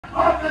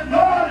of the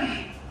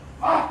glory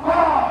of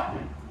God.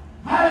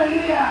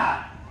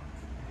 Hallelujah.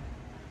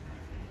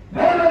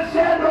 Bijbel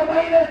sê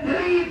Romeine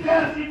 3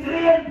 vers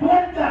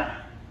 23.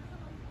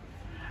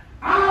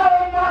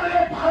 Almal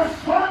het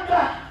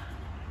gesondig,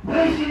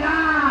 prys die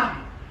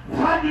naam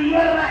van die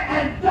Here,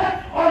 en dit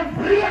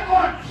ontbreek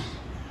ons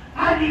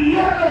aan die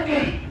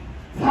heerlikheid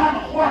van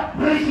God,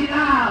 prys die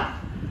naam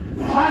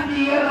van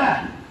die Here.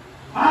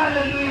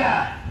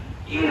 Hallelujah.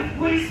 If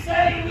we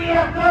say we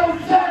have no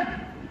sin,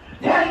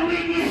 then we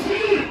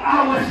deceive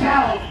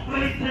ourselves,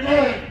 praise the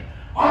name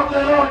of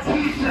the Lord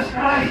Jesus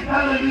Christ.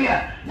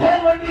 Hallelujah.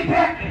 Then when we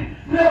back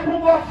to the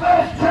book of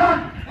 1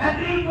 John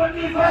and read with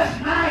me verse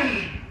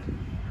 9.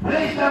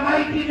 Praise the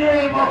mighty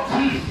name of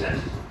Jesus.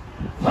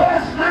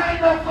 Verse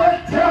 9 of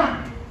 1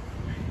 John,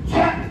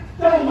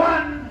 chapter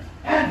 1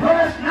 and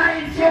verse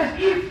 9 says,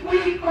 if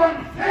we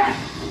confess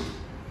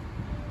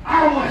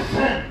our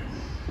sins,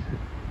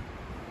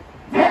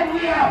 then we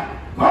have,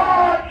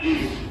 God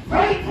is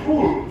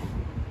faithful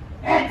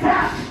and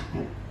just,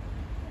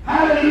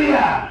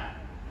 hallelujah,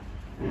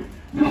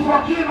 to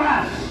forgive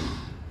us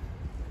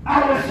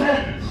our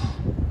sins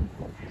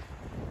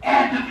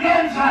and to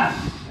cleanse us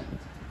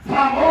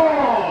from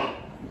all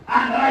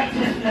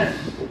unrighteousness.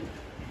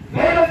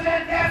 Bijbel sê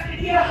vers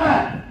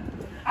 9,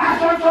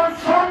 as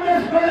ons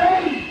sondes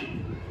bely,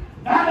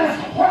 dan is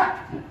God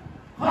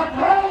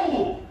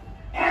getrou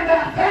en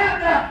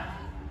regverdig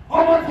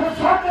om ons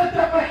sondes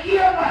te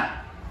vergewe,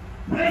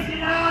 prys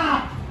die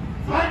naam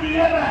van die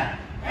Here,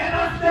 en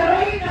ons te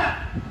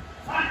reinig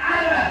van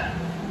alle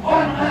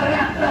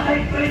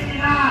ongerechtigheid, prys die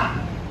naam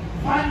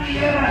van die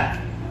Here.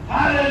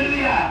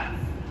 Hallelujah.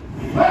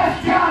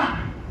 1 John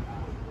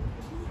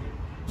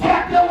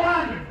chapter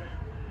 1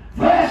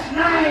 verse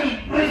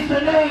 9, praise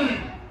the name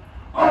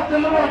of the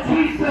Lord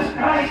Jesus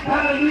Christ.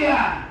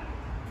 Hallelujah.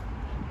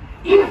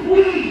 If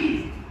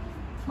we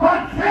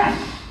confess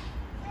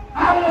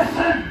our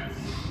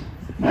sins,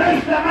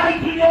 praise the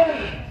mighty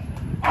name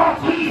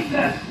of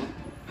Jesus.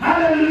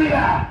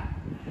 Hallelujah.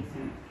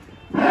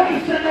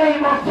 Praise the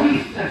name of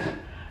Jesus.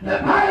 The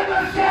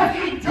Bible says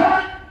in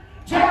John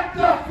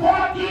chapter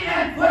 14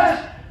 and verse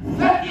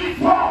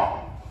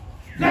 34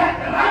 that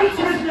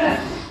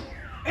righteousness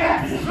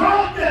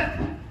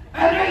exalted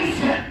a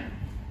nation,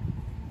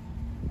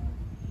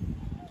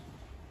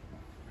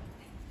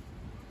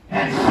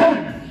 and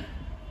sin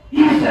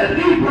is a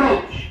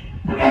reproach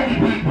to any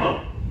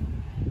people.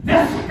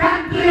 This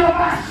country of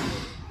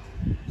us,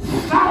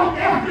 South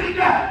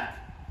Africa,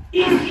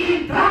 is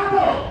in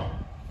trouble.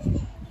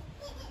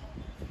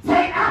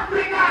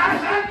 Zuid-Afrika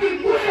is aan die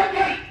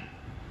moeilijkheid,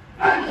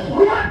 een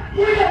groot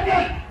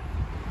moeilijkheid.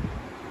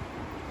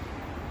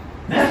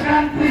 This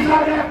country,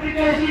 South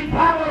Africa, is in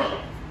trouble.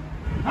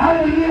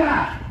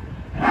 Hallelujah.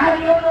 I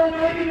don't know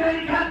maybe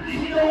many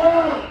countries in the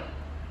world,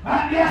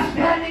 but we are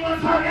standing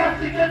on South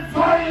African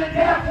soil, and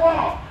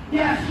therefore we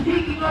are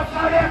speaking of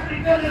South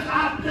Africa this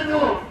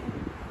afternoon.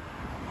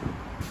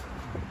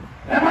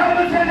 The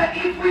Bible says that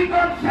if we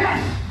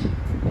confess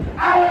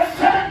our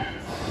sins,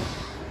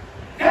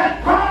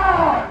 that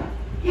God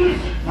is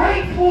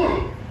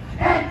faithful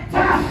and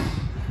just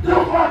to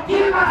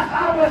forgive us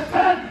our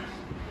sins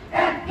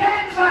and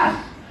cleanse us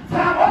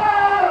from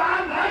all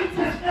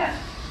unrighteousness.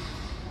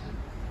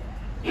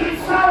 In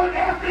South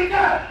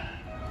Africa,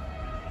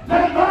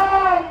 the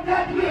norm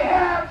that we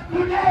have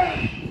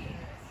today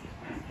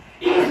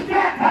is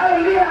that,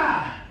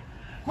 hallelujah,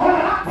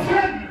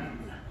 corruption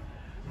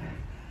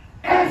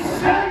and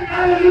sin,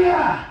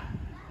 hallelujah,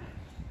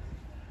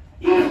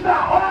 is the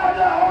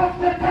order of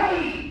the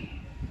day.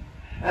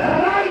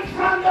 Right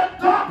from the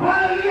top,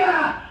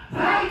 hallelujah,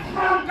 right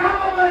from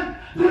government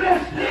to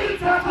the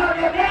streets of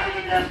the man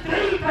in the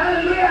street,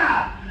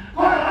 hallelujah,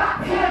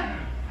 corruption,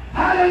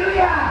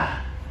 hallelujah.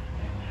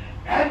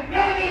 And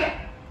many,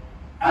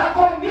 a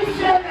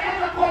commission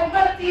and a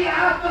committee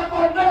after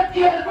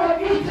committee and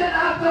commission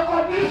after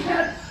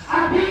commission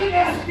are being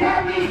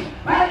established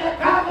by the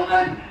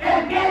government,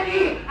 and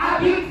many are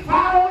being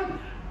found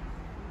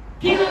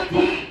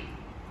guilty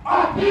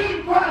of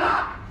being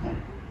corrupt.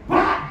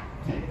 But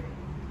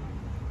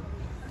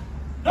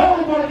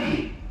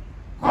nobody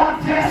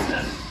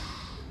confesses.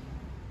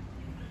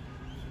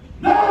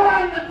 No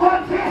one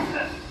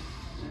confesses.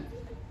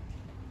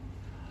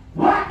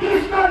 What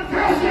is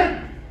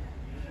confession?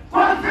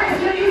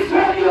 Confession is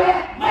when you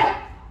admit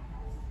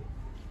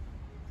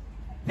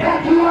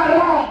that you are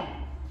wrong.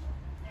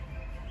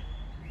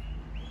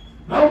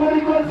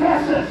 Nobody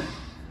confesses.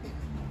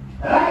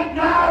 Right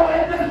now,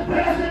 at this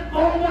present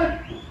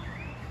moment,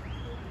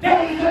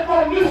 there is a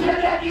commission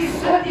that is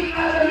sitting,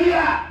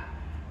 hallelujah,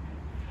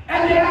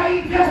 and they are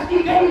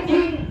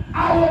investigating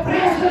our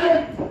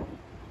president.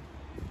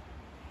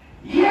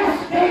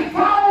 Yes, they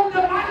found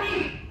the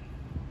money.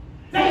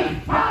 They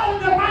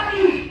found the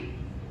money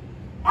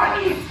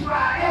on his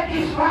farm, at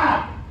his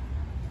farm.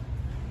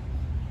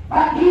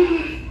 But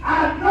he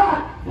are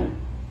not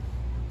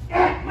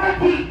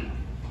admitting.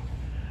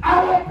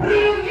 Our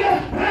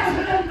previous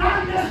president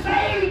done the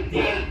same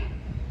thing.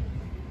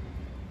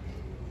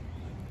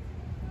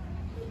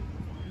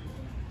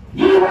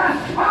 He was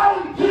found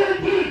found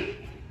guilty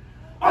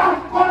of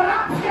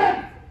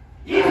corruption.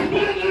 He is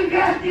being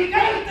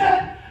investigated,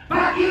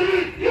 but he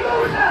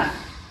refuses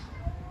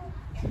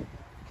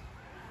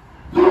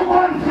to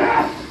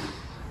confess.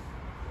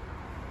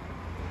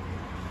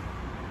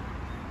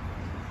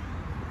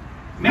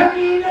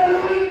 Many in the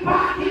ruling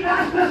party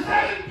does the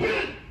same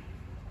thing.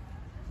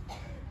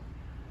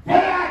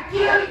 They are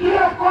guilty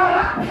of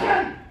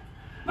corruption,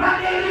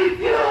 but they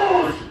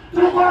refuse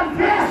to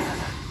confess.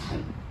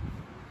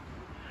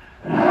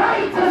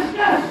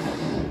 Righteousness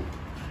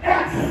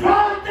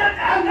exalted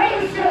a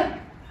nation.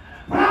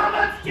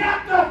 Proverbs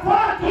chapter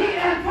 14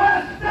 and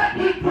verse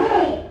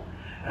 32.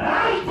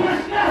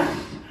 Righteousness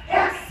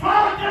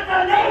exalted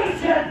a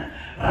nation.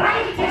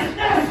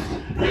 Righteousness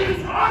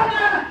brings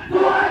honor to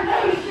a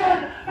nation,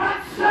 but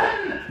sin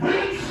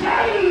brings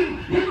shame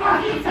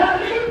because it's a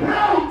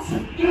reproach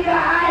in the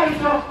eyes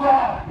of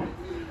God.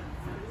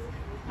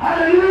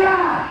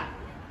 Hallelujah!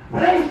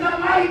 Praise the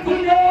mighty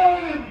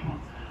name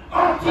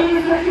of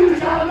Jesus. You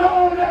shall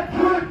know the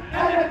truth,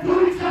 and the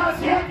truth shall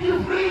set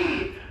you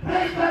free.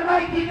 Praise the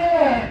mighty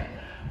name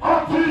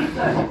of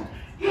Jesus.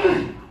 If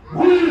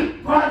we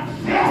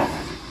confess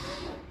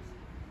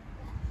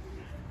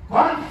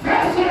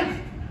it,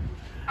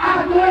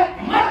 and to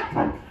admit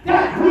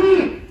that we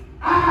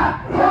are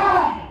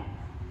wrong.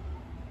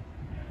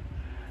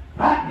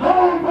 But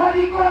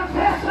nobody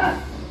confesses.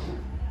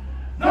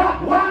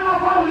 Not one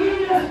of our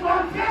leaders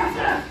confess.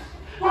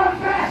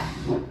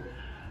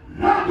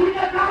 Not in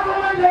the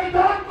government, they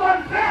don't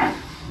confess.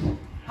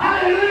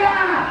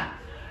 Hallelujah!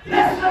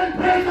 Listen,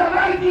 praise the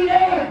mighty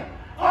name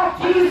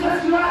of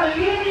Jesus. You are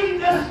leading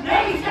this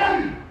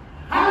nation.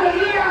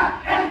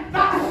 Hallelujah! And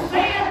thus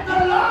saith the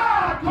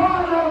Lord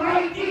God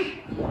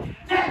Almighty,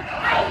 that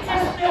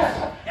righteousness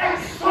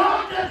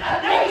exalted a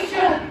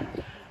nation.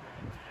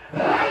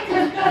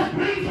 Righteousness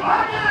brings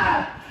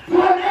honor to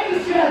a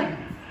nation.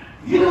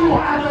 You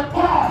are the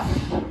cause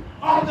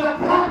of the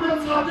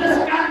problems of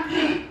this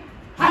country.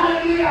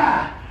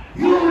 Hallelujah!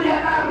 You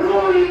that are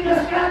ruling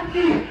this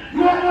country,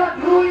 you are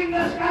not ruling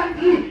this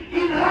country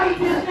in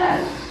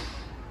righteousness.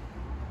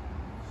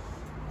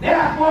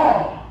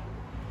 Therefore,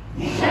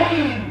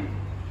 shame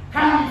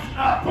comes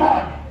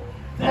upon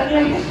the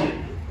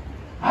nation.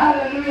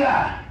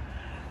 Hallelujah!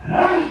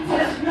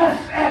 Righteousness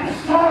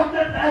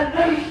exalted a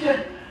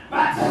nation,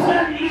 but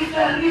sin is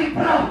a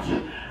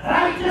reproach.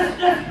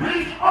 Righteousness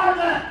brings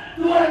honor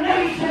to a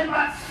nation,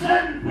 but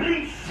sin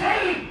brings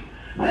shame.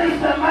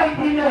 Praise the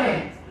mighty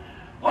name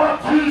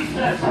of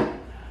Jesus.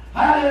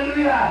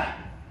 Hallelujah.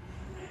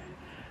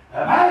 The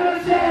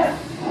Bible says,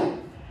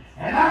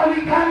 and now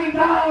we're coming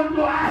down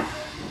to us.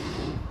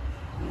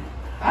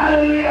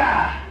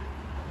 Hallelujah.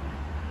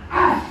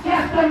 Us,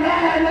 just the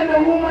man and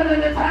the woman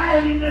and the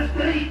child in the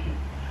street.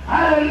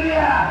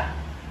 Hallelujah.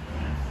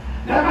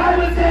 The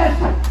Bible says,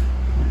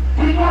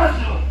 because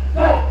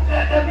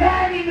the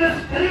man in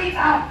the street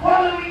are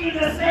following in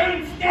the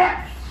same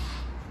steps.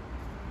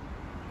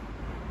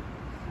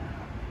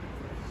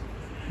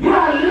 You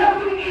are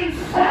living in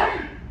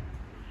sin.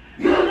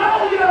 You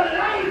know your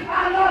life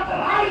are not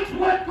right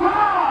with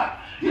God.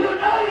 You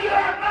know you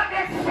have not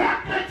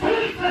accepted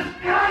Jesus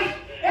Christ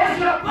as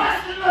your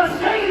personal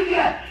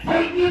Savior.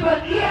 Jy nie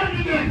bekeer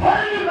nie, jy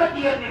wil nie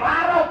bekeer nie.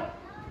 Waarom?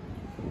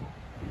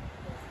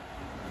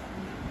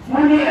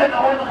 Moenie in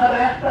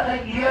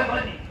ongerechtigheid lewe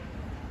nie.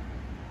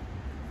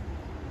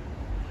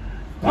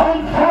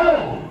 Don't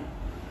follow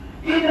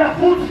in the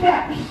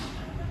footsteps.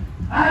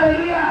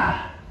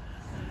 Hallelujah.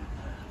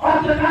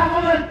 Of the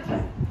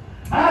government.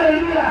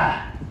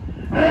 Hallelujah.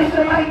 Praise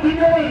the mighty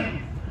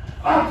name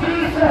of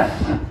Jesus.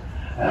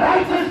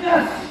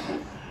 Righteousness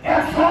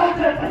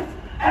exalted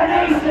a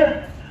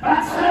nation,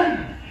 but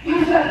sin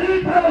is a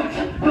reproach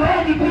to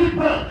any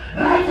people.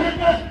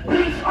 Righteousness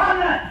brings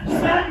honor,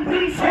 sin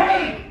brings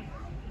shame.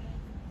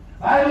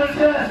 Bible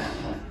says,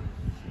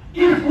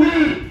 if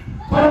we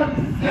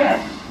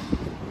confess,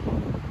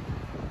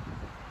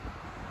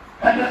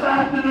 and this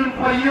afternoon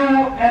for you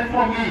and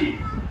for me,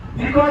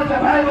 because the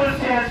Bible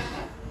says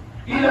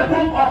in the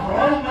book of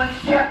Romans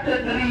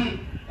chapter 3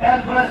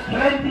 and verse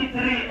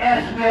 23,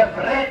 as we have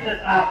read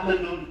this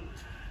afternoon,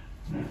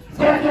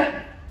 says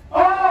that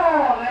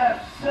all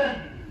have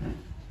sinned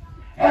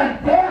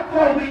and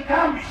therefore we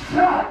come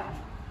short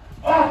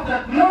of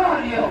the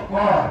glory of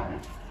God.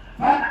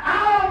 But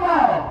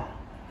almal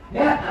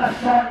het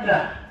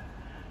gesonde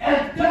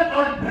en dit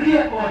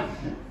ontbreek ons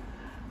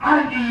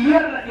aan die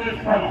heerlijkheid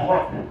van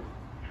God.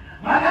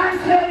 Maar dan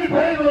sê die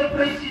Bijbel,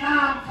 prys die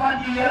naam van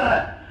die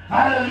Here.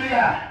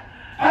 Halleluja.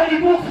 In die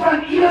boek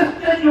van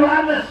 1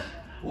 Johannes,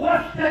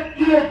 hoofstuk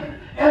 1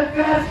 en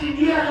vers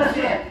 9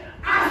 sê,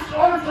 as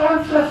ons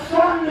onze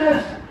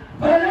sondes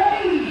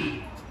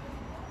bely,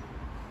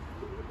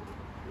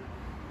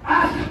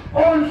 as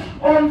ons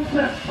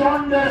onze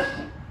sondes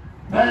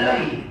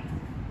bely.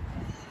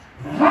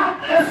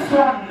 Wat is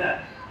sonde?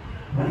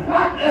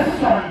 Wat is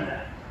sonde?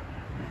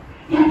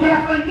 Die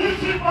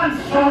definitie van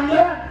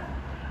sonde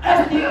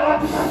is die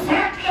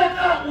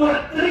opzettelijke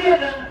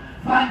oortreding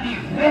van die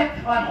wet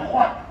van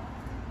God.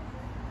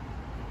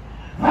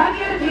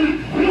 Wanneer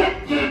die wet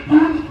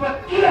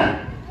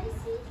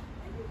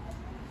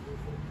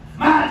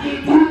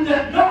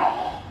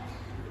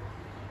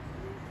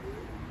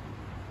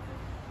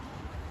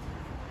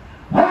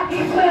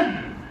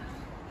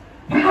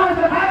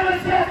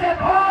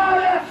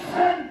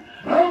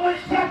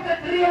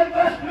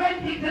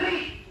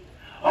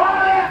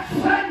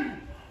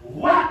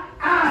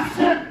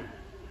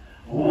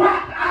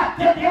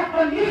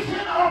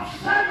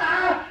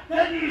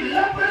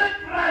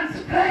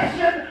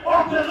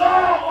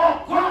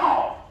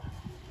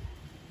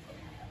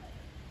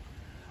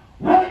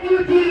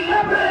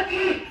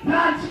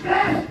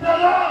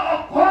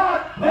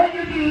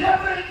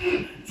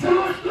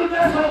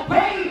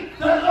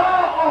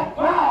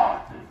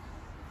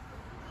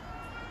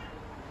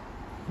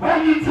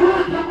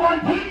to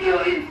continue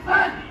in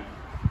sin.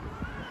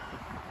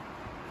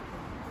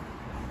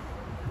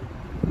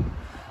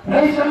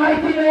 Praise the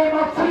mighty name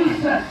of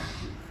Jesus.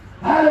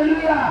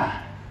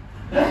 Hallelujah.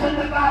 Listen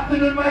this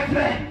afternoon, my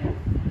friend.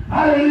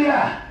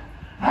 Hallelujah.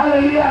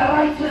 Hallelujah.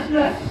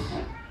 Righteousness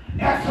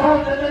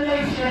exalted the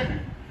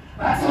nation,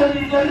 but sin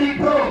is the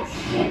reproach.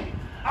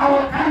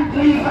 Our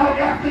country, South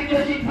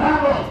Africa, is in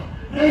trouble.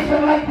 Praise the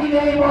mighty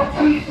name of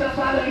Jesus.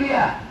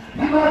 Hallelujah.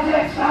 Because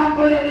the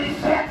example that is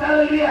set,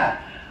 hallelujah.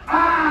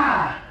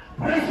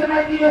 Praise the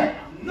mighty name.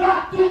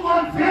 Not to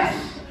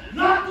confess,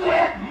 not to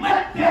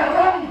admit their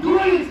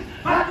wrongdoings,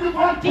 but to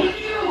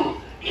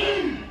continue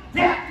in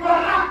their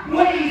corrupt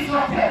ways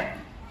of it.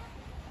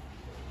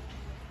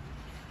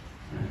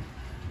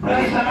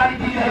 Praise the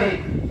mighty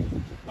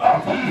name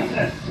of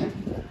Jesus.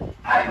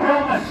 I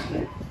promise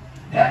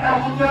that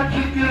I will not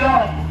keep you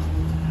long,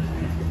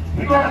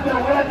 because the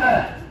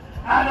weather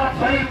are not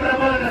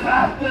favorable this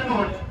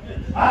afternoon.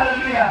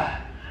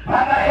 Hallelujah.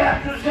 But I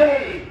have to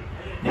say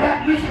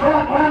that which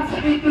God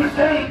wants me to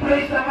say.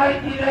 Praise the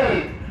mighty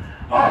name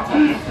of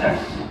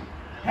Jesus.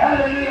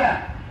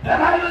 Hallelujah. The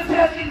Bible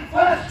says in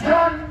 1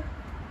 John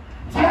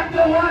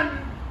chapter 1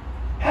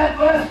 and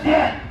verse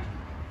 10,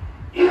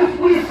 if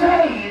we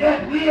say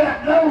that we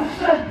have no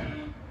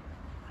sin,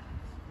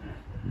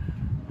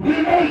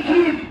 we make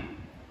him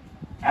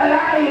a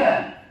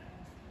liar,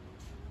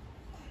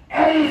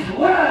 and his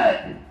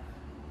word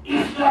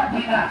is not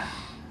in us.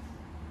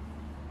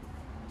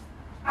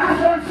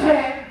 As ons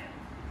sê,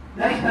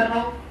 luister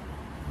nou,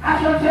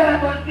 as ons sê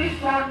dat ons nie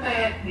sonde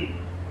het nie,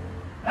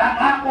 dan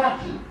maak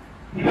ons,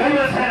 die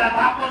Bijbel sê dat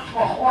maak ons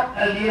vir God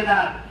 'n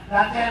leenaar,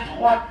 dan sê ons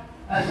God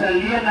is 'n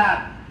leenaar,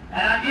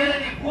 en dan weet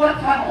die woord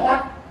van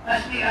God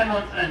is nie in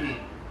ons in nie.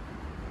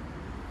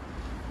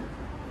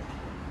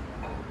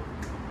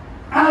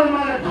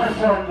 Almal het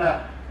gesondig.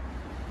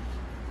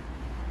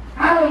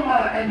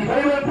 Almal, en die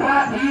Bijbel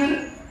praat hier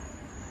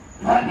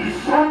van die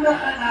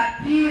sondige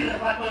natuur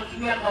wat ons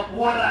weer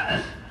gebore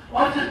is.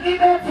 Ons is nie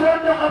met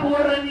sonde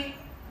gebore nie.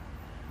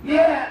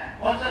 Nee,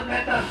 ons is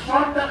met 'n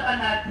sondige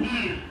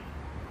natuur.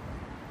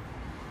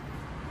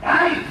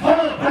 Hy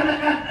vol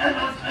binnekant in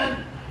ons in,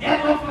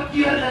 net om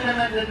verkeerde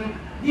dinge te doen,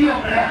 nie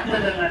om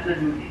regte dinge te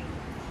doen nie.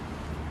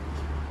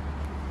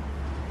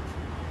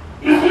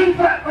 Jy sien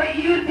vir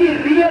hierdie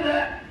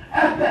rede,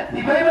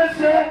 die Bijbel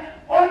sê,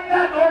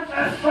 omdat ons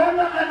 'n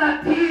sondige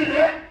natuur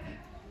het,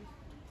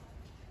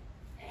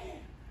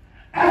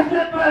 is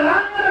dit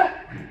belangrik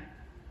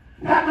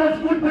dat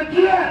ons moet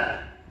bekeer.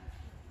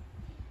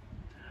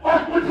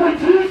 Ons moet vir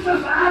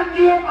Jesus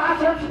aanneem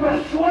as ons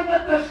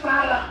persoonlike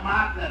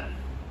saligmaker.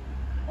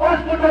 Ons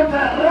moet ons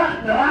rug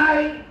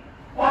draai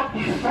op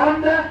die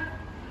sonde,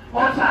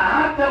 ons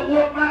harte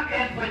oopmaak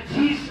en vir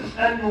Jesus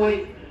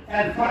innooi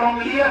en vir hom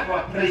leef,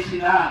 prys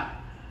die naam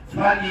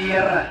van die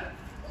Here.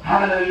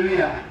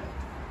 Hallelujah.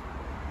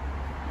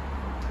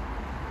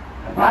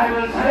 The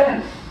Bible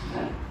says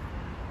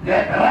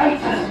that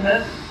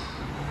righteousness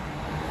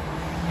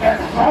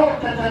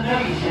exalted the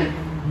nation,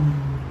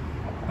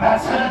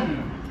 but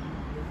sin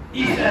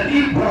is a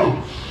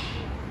reproach.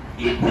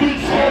 It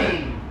brings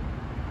shame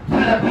to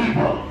the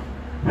people.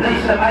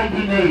 Praise the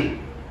mighty name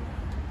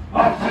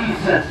of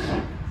Jesus.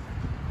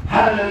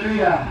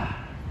 Hallelujah.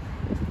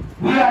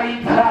 We are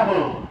in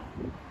trouble.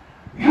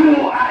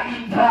 You are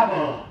in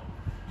trouble.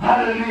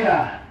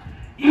 Hallelujah.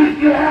 If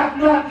you have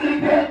not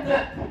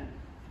repented,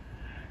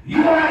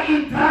 you are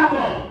in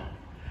trouble.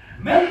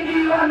 Maybe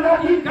you are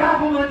not in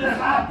government this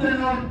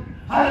afternoon.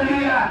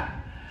 Hallelujah.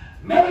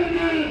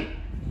 Maybe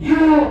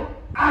you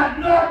are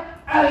not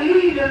a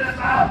leader this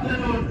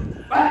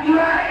afternoon, but you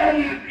are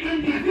an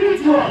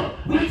individual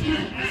which is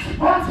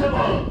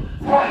responsible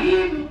for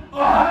him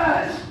or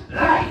her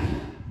life.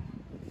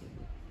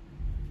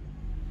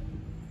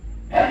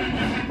 And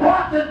it is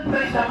important,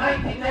 praise the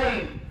mighty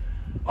name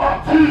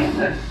of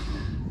Jesus,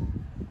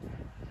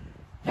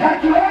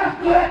 that you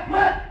have to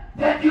admit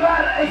that you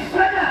are a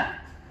sinner.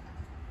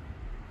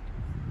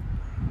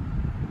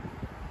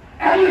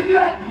 And if you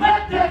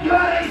admit that you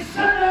are a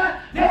sinner,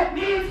 that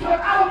means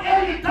without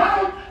any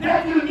doubt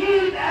that you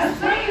need a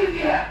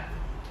Savior.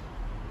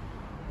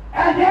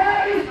 And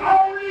there is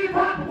only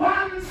but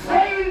one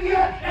Savior,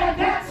 and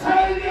that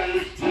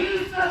Savior is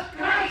Jesus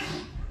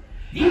Christ.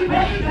 He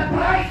paid the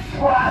price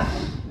for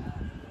us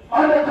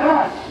on the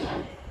cross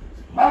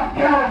of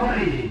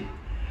Calvary.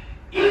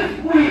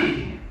 If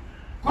we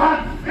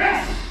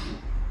confess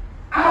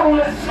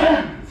our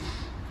sins,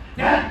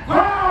 then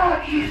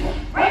God is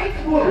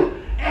faithful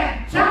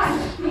and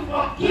just to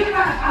forgive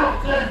us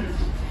our sins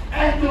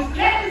and to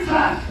cleanse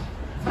us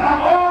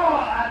from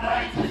all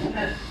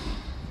unrighteousness.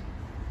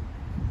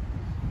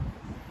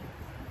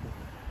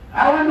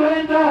 I want to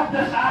end off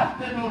this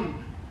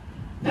afternoon,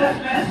 this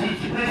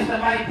message, praise the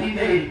mighty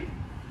name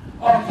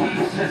of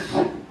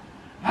Jesus.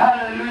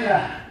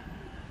 Hallelujah.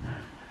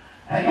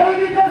 And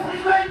maybe this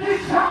is going to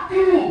shock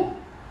you.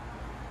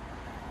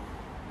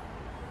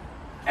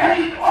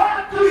 And it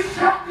ought to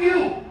shock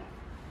you.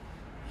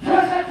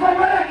 Soos ek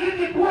vanmiddag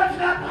hierdie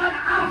boodskap gaan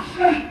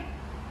afsluit.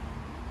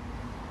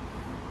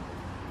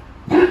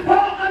 Die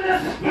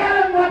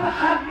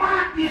gaan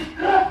maak die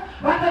skrif,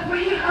 wat het vir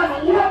u gaan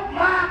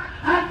oopmaak,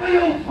 en vir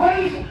jou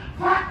wys,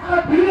 wat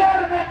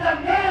gebeur met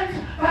 'n mens,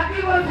 wat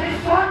nie wil sy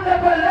sonde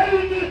bely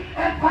nie,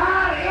 en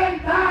waar en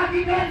daar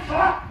die mens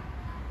op.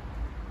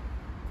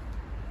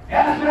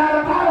 As we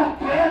are about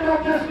to end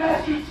of this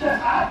message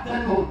this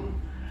afternoon,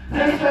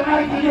 praise the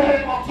mighty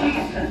name of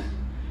Jesus.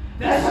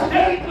 The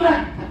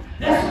statement,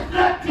 the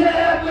scripture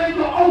that I'm going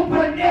to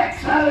open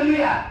next,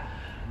 hallelujah,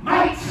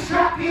 might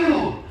shock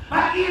you.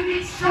 But if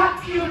it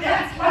shocks you,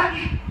 that's what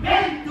it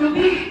meant to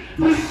be,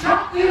 to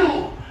shock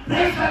you.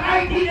 Praise the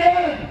mighty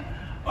name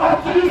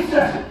of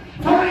Jesus,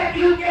 so that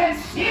you can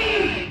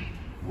see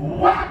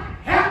what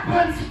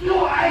happens to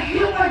a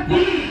human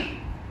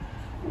being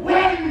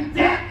when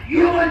that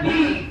human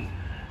being,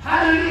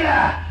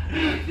 hallelujah,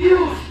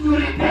 refuse to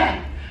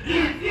repent,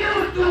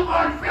 refuse to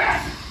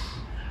confess.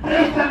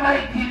 Praise the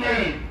mighty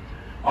name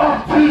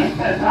of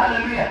Jesus,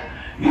 hallelujah.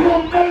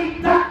 You may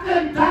duck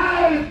and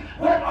dive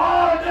with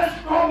all these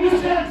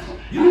provisions.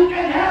 You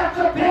can have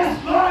the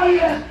best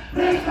lawyers,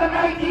 praise the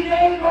mighty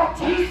name of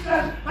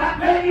Jesus, but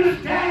when you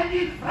stand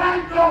in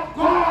front of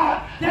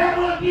God, there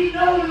will be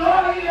no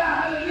lawyer,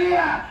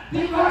 hallelujah,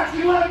 because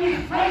you will be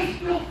face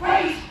to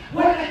face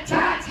with the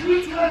judge,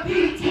 which will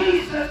be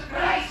Jesus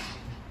Christ.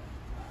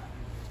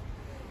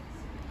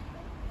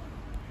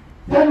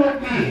 There will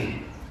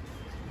be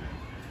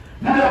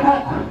in the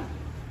book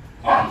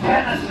of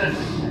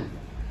Genesis,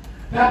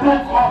 the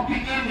book of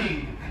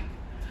beginning.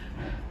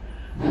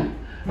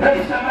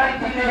 Praise the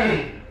mighty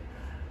name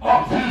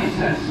of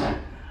Jesus.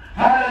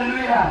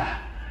 Hallelujah.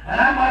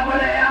 And I'm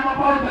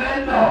about to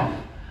end off.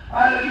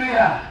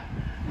 Hallelujah.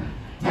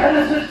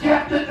 Genesis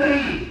chapter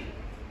 3.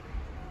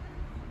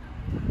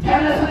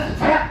 Genesis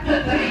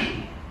chapter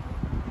 3.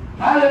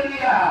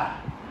 Hallelujah.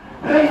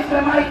 Praise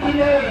the mighty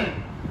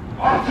name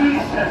of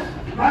Jesus.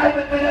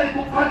 Bible in the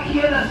book of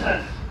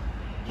Genesis.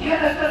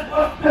 Genesis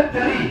hoofdstuk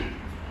 3.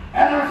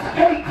 En ons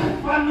kyk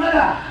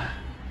vanmiddag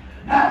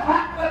na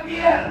wat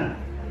gebeur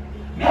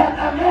met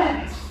 'n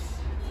mens.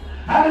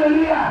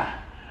 Halleluja.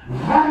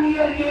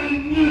 Wanneer jy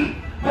nie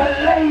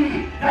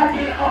bely dat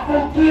jy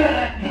gefouteer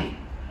het nie.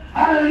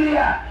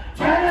 Halleluja.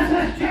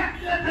 Genesis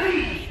chapter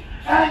 3.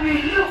 And we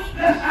look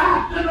this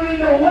afternoon in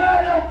the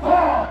Word of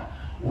God.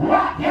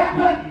 What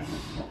happens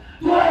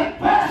to a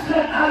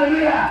person,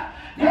 hallelujah,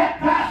 that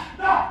does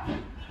not,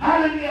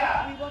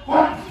 hallelujah,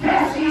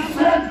 confess his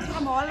sins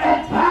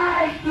and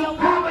tries to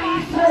cover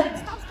his sins.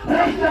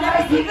 Praise the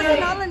mighty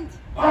name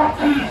of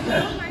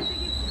Jesus.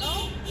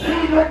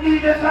 Read with me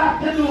this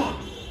afternoon.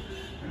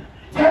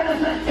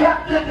 Genesis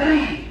chapter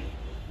 3.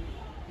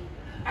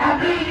 I'm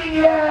reading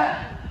here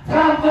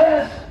from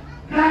verse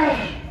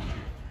 9.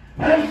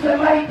 Praise the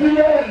mighty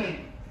name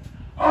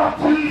of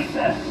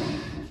Jesus.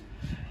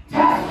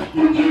 Just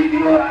to give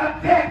you a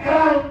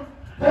background,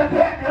 the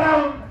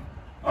background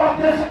of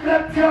the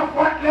scripture of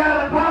what we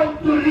are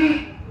about to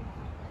read.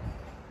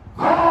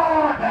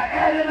 God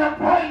had an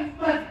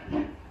appointment.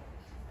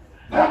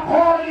 The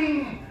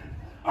calling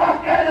of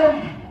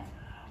Adam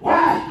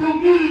was to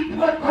meet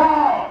with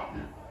God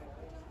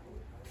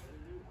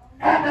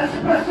at a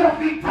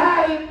specific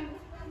time,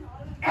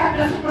 at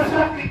a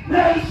specific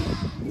place,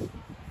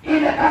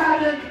 in the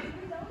Garden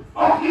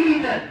of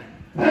Eden.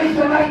 Praise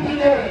the mighty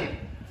name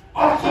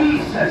of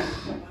Jesus.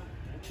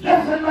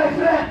 Listen, my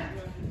friend.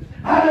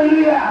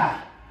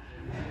 Hallelujah.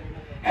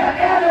 And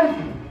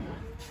Adam,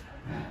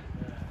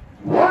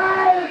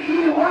 while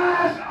he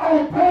was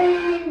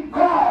obeying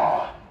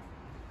God,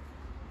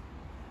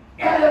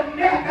 Adam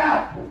met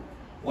up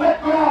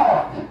with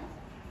God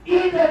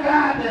in the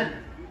garden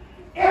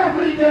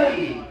every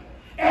day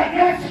at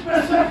that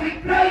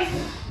specific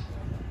place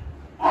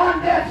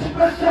on that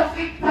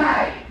specific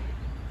time.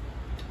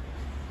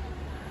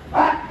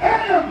 But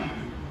Adam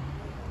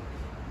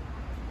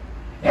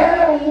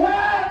had a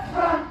word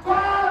from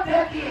God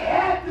that he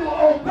had to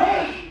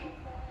obey.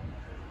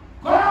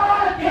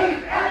 God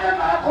gave Adam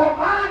a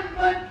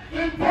commandment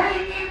in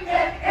telling him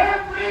that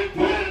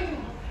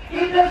everything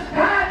in this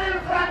garden,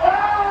 from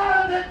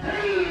all the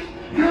trees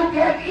you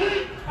can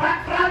eat, but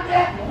from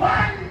that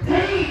one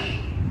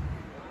tree,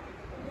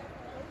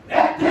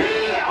 the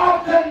tree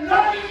of the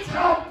knowledge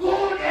of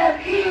good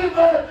and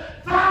evil,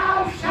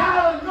 thou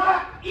shalt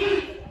not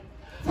eat.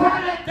 For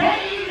the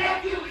day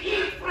that you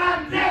eat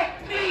from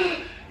that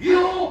tree,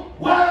 you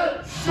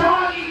will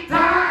surely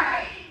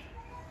die.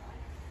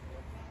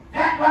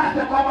 That was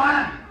the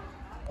command.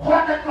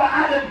 God het vir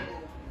Adam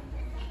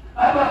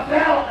 'n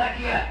bevel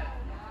gegee.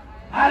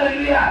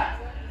 Halleluja.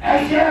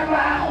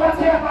 God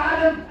sê vir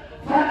Adam,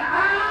 van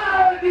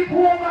al die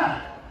bome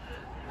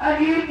in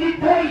hierdie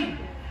tuin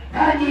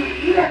kan jy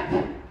eet,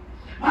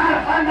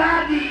 maar van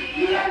daardie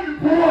een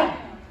boom,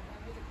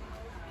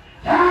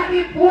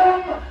 daardie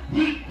boom,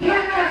 die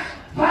kennis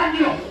van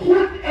die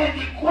goed en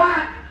die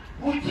kwaad,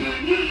 moet jy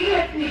nie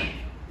eet nie.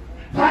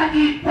 Van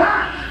die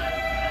dag,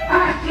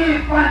 as jy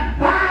van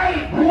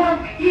daai boom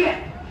eet,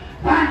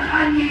 dan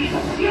gaan jy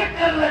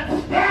sekerlik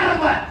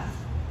sterwe.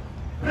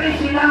 Prys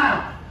die naam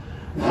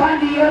van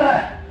die Here.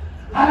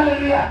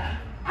 Halleluja.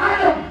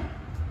 Adam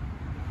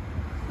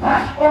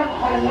was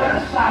ongelukkig.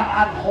 gehoorsaam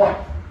aan God.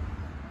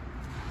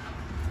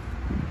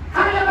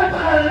 Adam het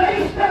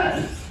geluister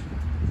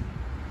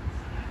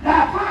na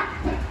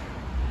wat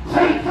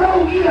sy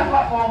vrou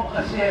Eva vir hom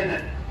gesê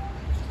het.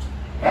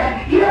 En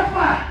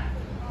Eva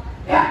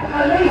het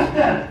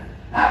geluister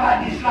na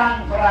wat die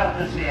slang vir haar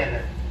gesê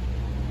het.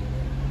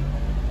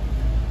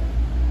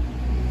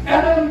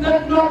 Adam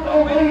did not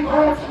obey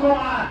God's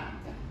command.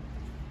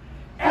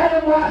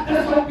 Adam was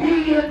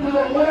disobedient to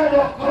the word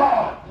of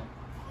God.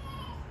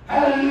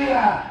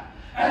 Hallelujah.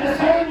 And the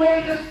same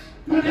way this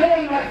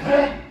today, my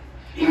friend,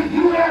 if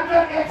you have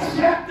not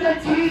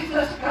accepted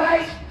Jesus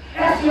Christ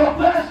as your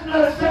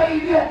personal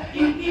Savior,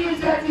 it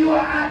means that you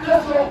are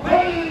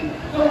disobeying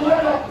the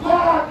word of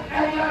God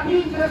and you are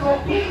being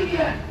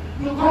disobedient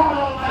to God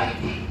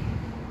Almighty.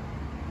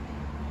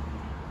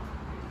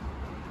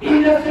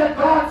 It is that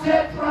God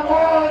said from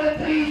all the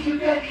trees you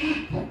can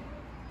eat,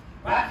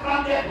 but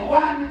from that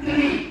one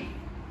tree,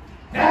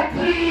 that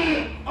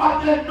tree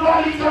of the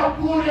knowledge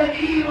of good and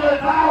evil,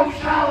 thou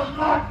shalt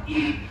not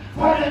eat.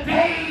 For the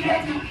day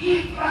that you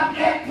eat from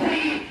that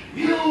tree,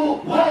 you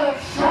will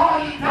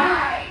surely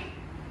die.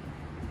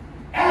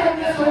 Adam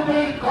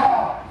disobeyed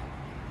God.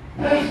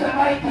 Praise the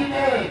mighty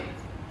name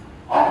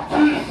of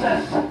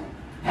Jesus.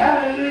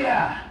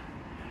 Hallelujah.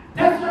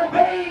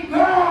 Disobeying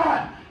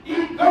God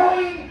in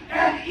going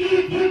and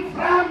eating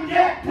from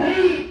that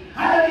tree.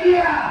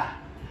 Hallelujah.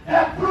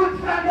 The fruit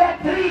from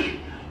that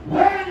tree.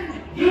 When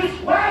his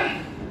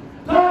wife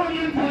told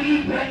him to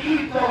eat, when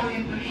Eve told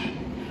him to eat,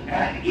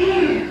 and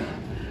Eve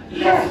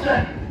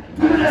listened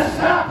to the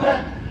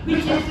serpent,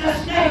 which is the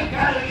snake,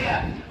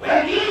 hallelujah.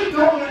 When he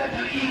told her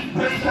to eat,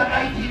 praise the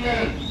mighty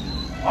name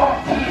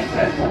of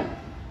Jesus,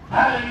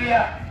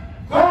 hallelujah.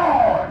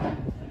 God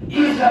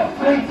is a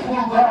faithful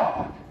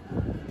God.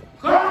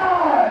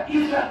 God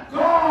is a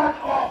God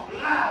of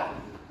love.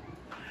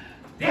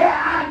 There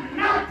are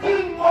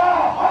nothing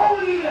more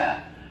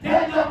holier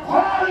than the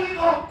calling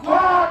of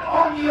God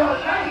on your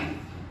life.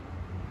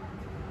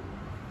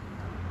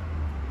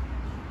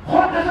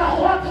 God is een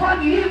God van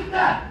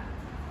liefde.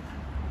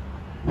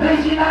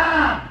 Prijs die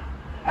naam.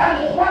 En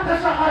God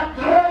is een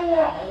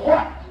getrouwe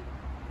God.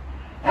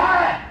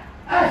 Daar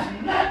is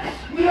niks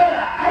meer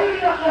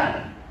heiliger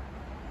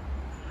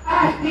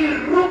as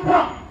die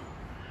roeping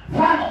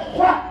van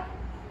God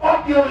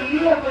op jou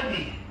leven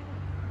nie.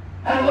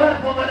 En hoor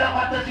vanmiddag,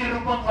 wat is die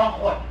roeping van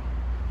God?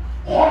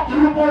 God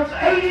roep ons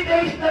uit die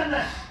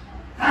duisternis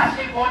na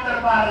sy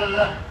wonderbare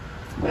lig.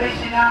 Prijs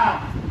die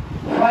naam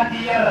van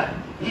die Here.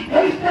 Die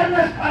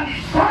duisternis van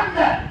die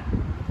sonde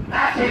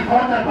na sy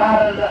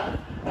wonderbare lig.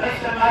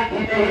 Praise the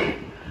mighty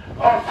name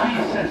of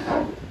Jesus.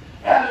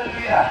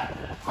 Hallelujah.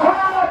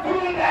 God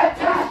being a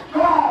just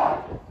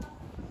God.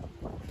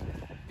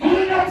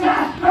 Being a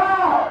just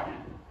God.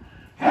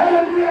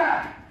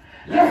 Hallelujah.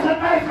 Listen,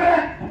 my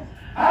friend.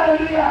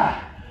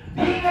 Hallelujah.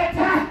 Being a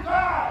just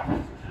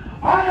God.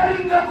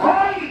 Honoring the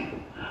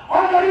calling.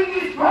 Honoring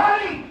his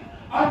calling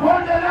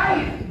upon the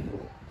life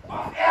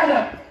of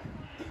Adam.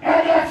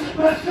 At that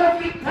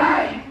specific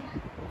time,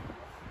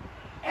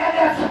 at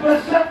that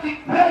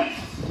specific place,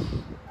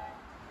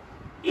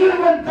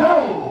 even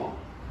though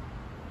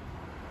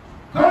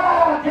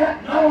God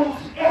that knows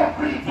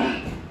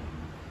everything,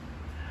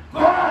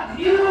 God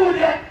knew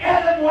that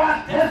Adam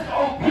was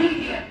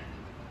disobedient.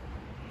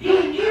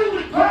 He knew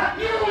it, God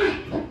knew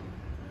it.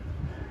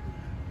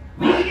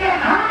 We can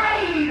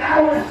hide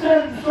our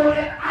sins so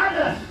that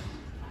others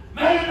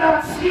may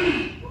not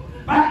see.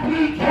 But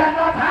we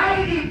cannot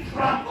hide it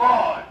from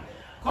God.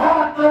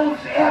 God knows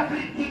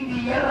everything. Die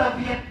Here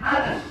weet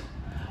alles.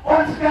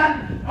 Ons kan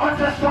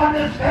onze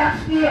sondes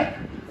wegsteek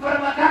vir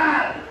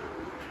mekaar.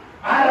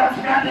 Maar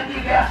ons kan dit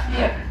nie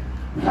wegsteek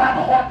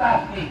van God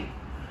af nie.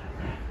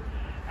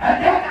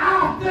 And then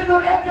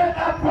after at that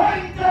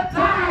appointed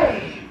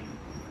time,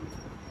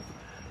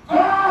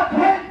 God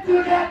went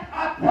to that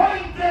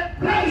appointed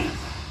place.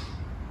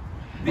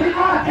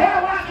 Because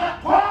there was a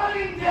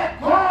calling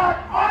that God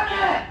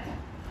honored.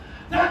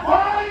 The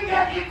calling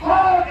that he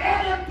called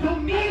Adam to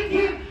meet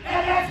him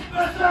at that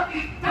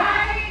specific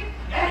time,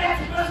 at that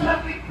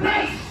specific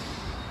place.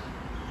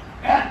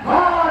 And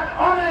God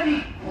honored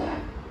it.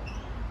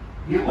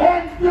 He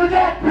went to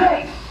that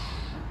place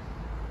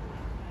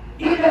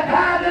in the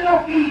Garden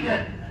of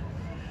Eden.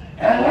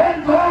 And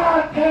when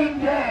God came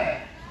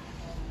there,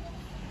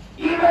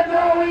 even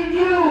though he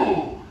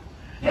knew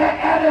that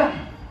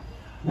Adam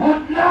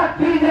would not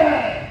be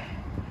there,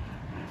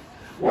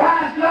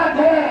 was not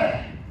there,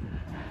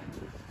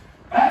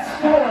 but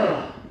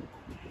still,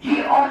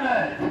 he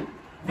honored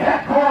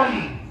their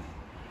calling.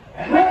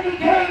 And when he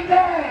came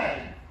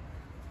there,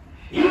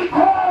 he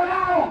called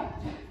out,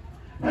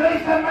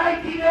 praise the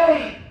mighty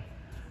name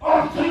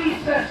of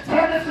Jesus.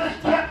 Genesis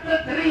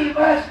chapter 3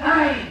 verse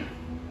 9.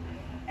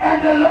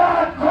 And the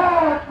Lord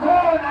God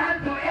called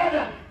unto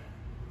Adam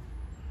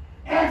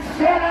and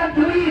said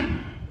unto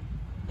him,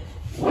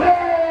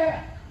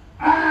 where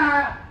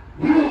are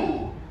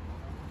you?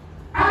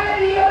 Alle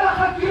die Here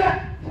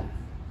geweet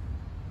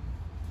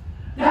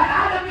dat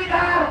Adam nie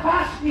daar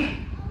was nie,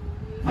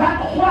 want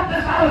God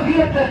is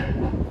alwetend.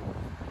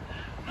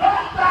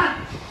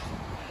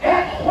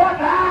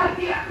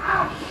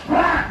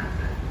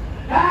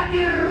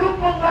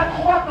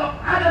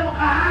 Adam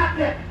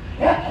gehad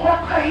het God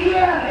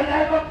geheer en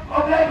hy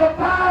op die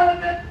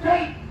bepaalde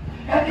tyd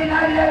en in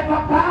hy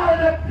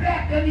bepaalde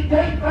plek in die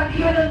tyd van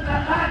Eden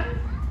gegaan.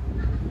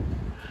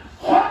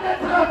 God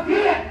het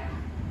geweet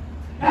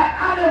dat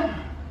Adam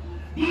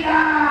nie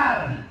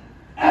daar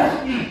is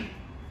nie,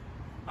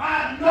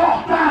 maar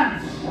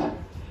nogtans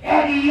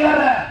het die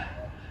Here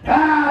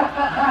daar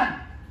gegaan.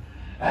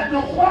 En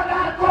toe God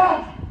daar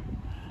kom,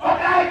 op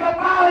die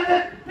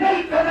bepaalde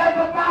tyd en die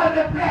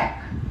bepaalde plek,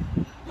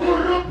 toe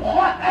roep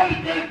God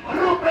uit,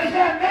 roep hy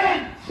sy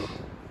mens,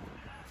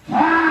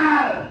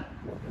 waar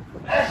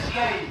is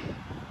jy?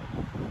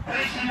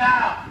 Prys die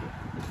naam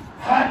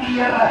van die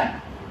Here.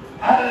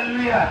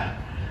 Hallelujah.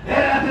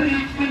 Let us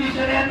reach finish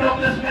and end of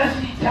this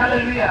message.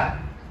 Hallelujah.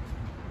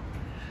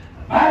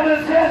 The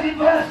Bible says in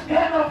verse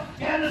 10 of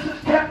Genesis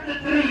chapter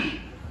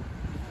 3,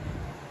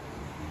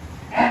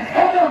 and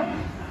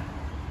Adam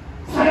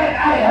said,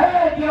 I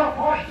heard your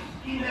voice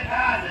in the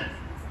garden,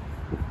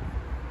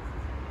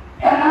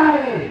 and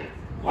I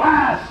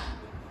was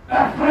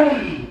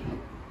afraid.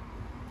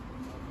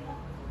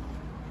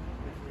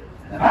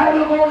 The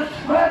Bible goes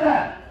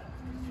further,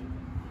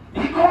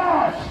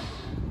 because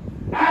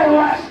I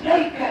was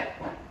naked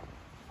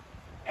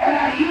and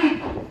I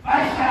hid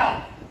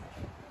myself.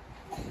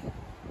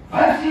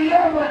 Verse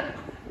 11,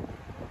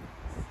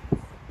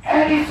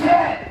 and he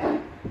said,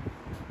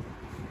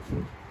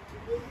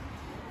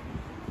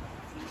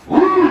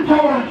 who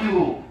told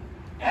you?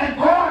 And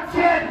God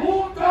said,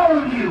 who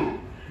told you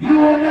you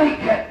were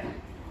naked?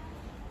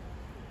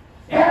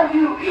 Have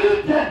you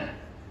eaten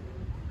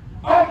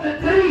of the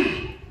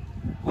tree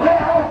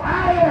whereof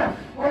I have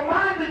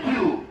commanded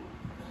you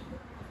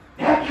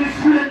that you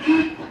shouldn't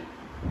eat?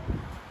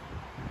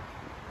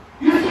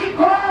 You see,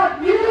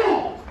 God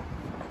knew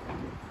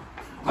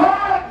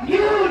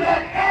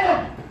that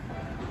Adam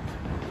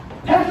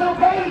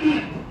disobeyed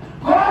him.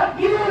 God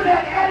knew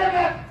that Adam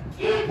had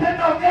eaten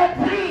of that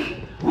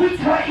tree which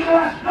he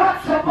was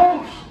not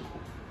supposed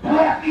to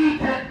have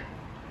eaten.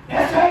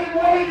 The same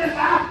way this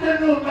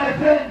afternoon, my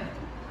friend,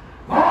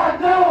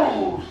 God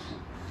knows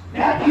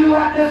that you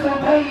are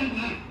disobeying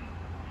him.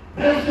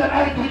 Praise the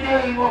mighty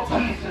name of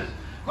Jesus.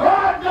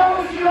 God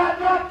knows you are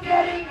not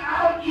carrying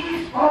out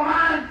his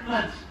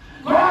commandments.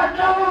 God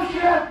knows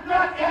you have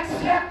not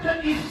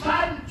accepted his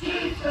Son,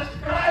 Jesus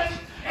Christ,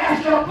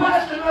 as your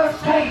personal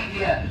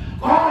Savior.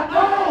 God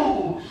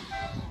knows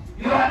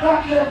you are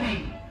not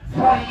living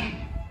for him.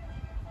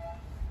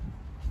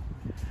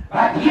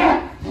 But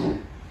yet,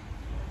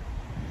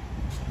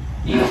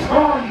 he's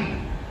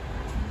calling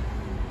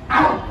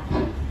out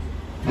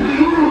to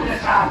you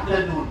this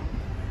afternoon.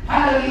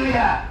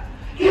 Hallelujah.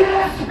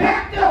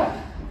 Irrespective,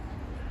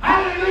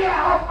 hallelujah,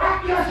 of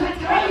what your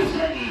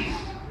situation is.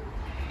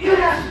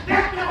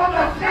 Irrespective of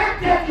the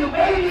fact that you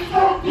may be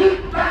so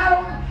deep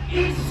down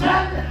in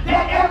sin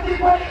that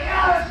everybody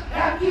else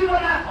has given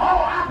up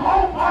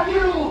hope on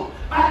you.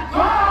 But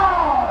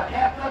God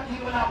has not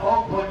given up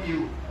hope on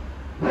you.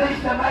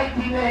 Praise the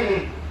mighty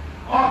name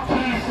of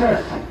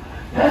Jesus.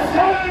 The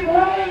same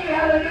way,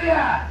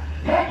 hallelujah,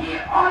 that he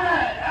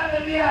honored,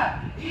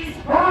 hallelujah, his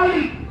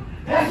calling.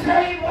 The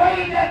same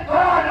way that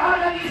God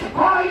honored his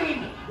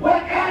calling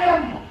with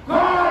Adam,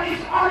 God is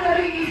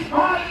honoring his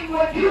calling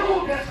with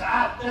you this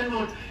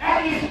afternoon.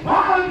 And he's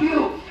called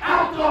you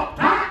out of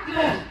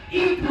darkness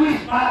into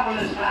his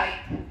marvelous light.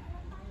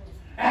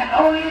 And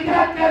only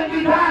that can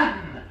be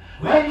done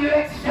when you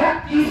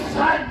accept his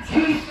Son,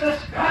 Jesus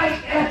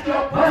Christ, as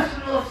your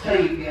personal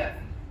Savior.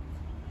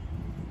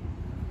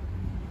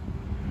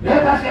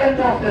 Let us end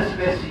off this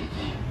message.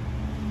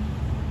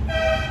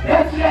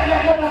 Let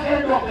us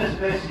end off this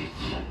message.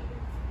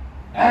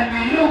 And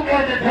we look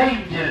at the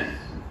dangers.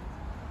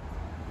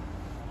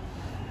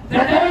 The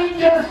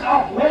dangers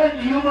of when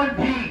human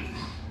beings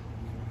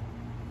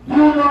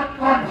do not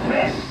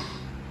confess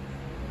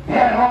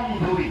their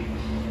wrongdoings.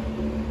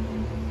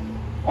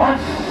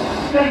 Ons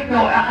sluit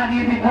nou, ek gaan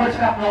hier die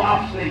boodskap nou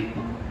afsluit.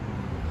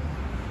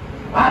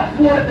 Maar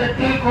voor dit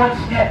kyk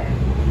ons net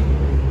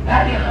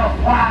na die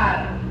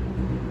gevaar.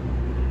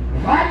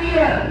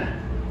 Wanneer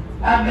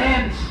 'n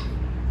mens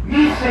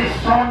nie sy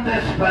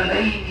sondes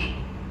bely nie,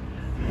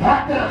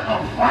 watter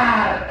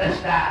gevaar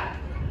is daar?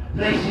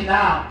 Prys die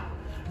naam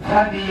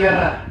van die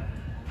Here.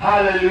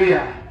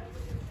 Halleluja.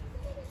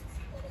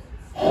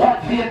 God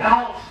weet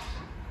alles.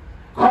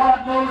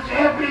 God knows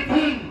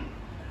everything.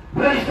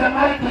 Praise the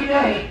mighty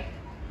name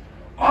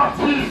of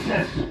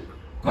Jesus.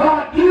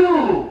 God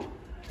knew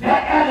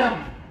that Adam,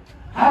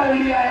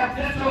 hallelujah, have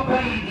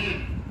disobeyed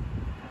him.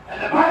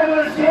 And the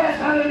Bible says,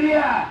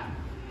 hallelujah,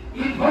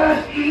 in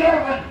verse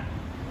 11,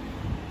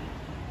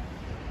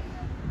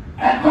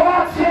 and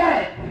God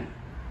said,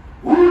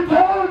 who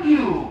told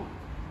you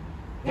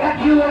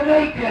that you were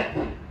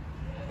naked?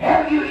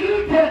 Have you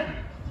eaten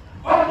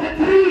of the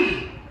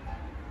tree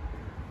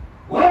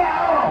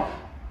whereof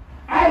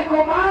I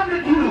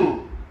commanded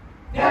you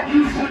that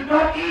you should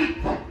not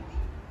eat?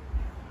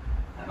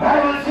 The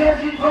Bible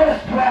says in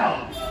verse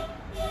 12,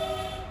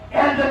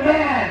 and the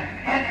man,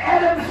 and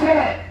Adam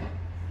said,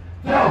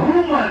 the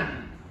woman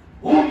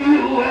whom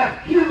you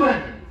have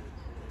given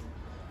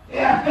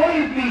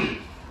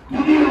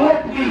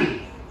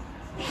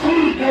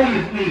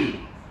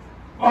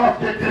of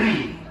the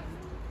tree,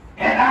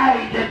 and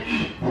I did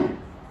eat.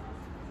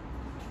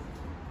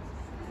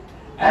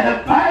 And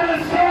the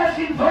Bible says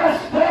in verse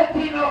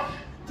 13 of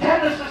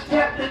Genesis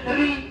chapter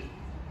 3,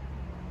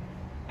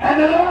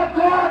 and the Lord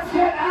God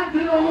said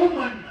unto the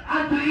woman,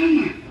 unto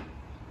Eve,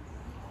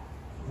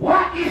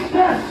 what is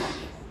this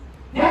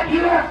that you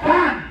have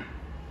done?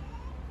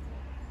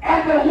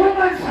 And the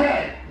woman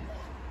said,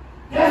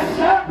 the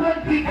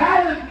serpent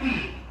beguiled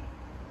me,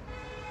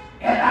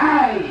 and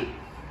I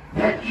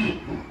did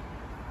eat.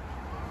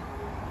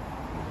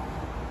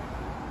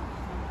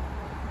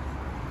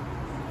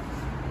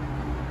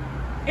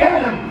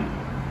 Adam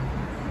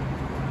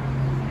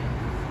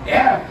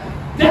have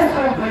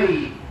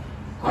disobeyed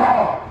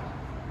God.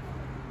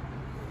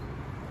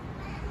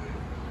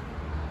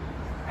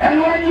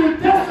 And when you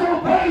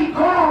disobey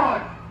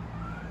God,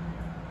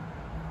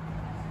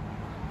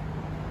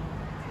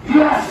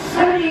 you are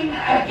sinning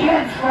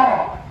against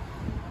God.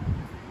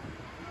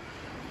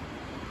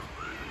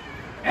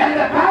 And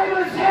the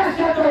Bible says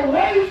that the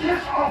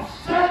wages of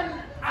sin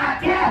are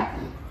death.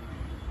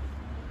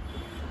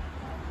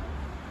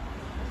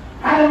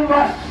 Adam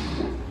was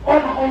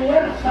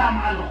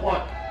ongehoorsaam aan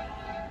God.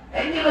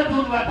 En nie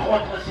gedoen wat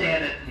God gesê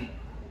het nie.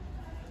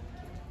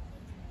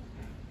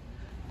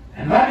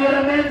 En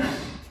wanneer 'n mens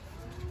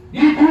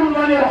nie doen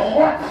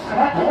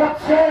wat God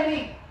sê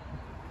nie,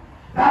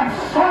 dan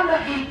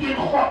sondig hy teen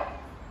God.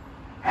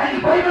 En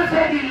die Bybel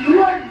sê die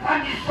loon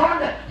van die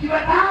sonde, die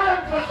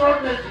betaling vir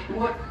sonde is die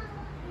dood.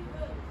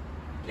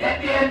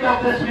 Let me end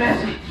of this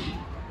message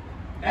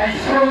and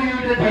show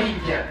you the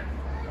danger.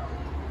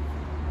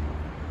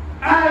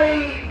 I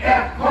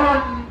have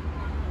gone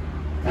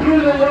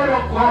through the Word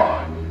of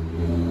God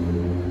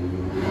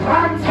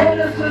from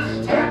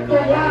Genesis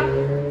chapter 1,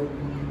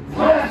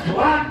 verse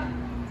 1,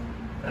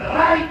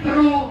 right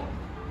through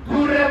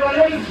to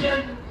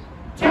Revelation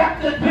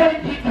chapter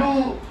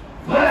 22,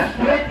 verse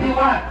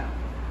 21.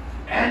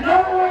 And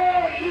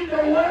nowhere in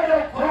the Word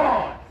of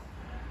God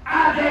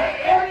are there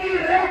any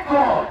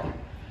record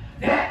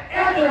that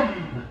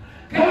Adam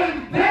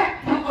came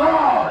back to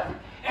God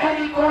and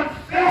he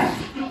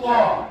confessed to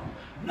God.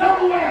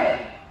 Nowhere.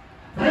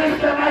 Praise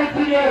the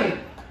mighty name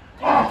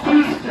of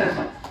Jesus.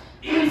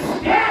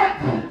 Instead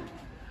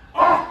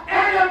of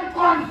Adam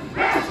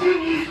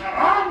confessing his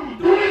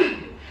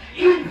wrongdoing,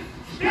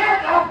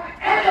 instead of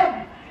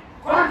Adam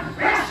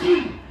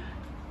confessing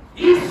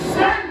his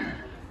sin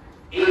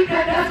in the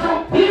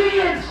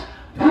disobedience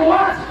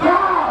towards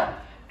God,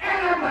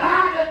 Adam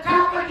rather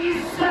covered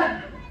his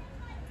sin.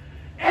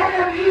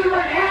 Adam even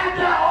had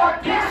the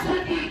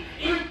audacity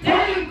in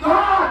telling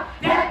God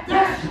that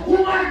this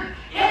woman,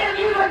 Adam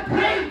even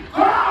blamed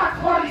God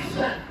for his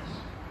sins.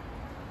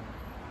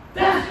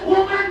 This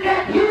woman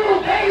that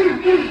you gave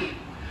me,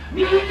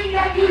 meaning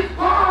that if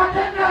God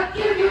did not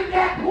give him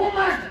that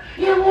woman,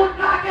 he would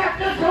not have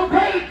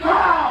disobeyed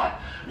God.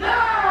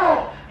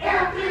 No!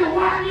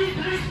 Everyone is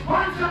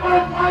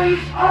responsible for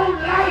his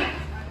own life.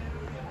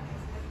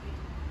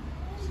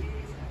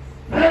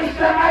 Praise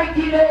the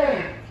mighty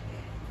name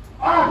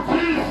of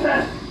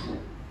Jesus.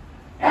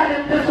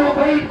 Adam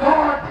disobeyed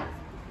God,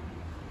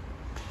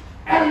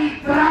 and he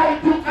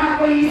tried to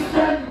cover his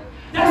sin.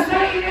 The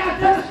saying that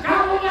this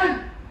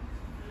government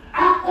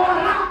are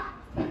corrupt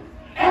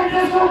and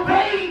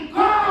disobeying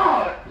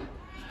God.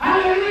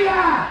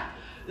 Hallelujah!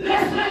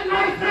 Listen,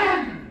 my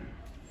friend.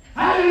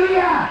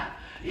 Hallelujah!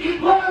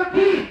 It will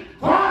be,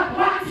 God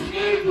wants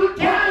me to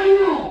tell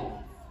you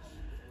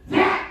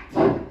that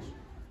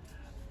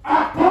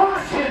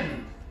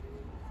abortion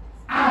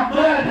are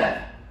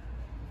murder.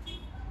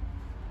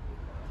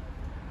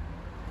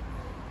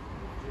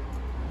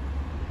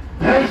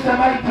 Praise the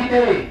mighty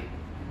name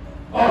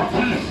of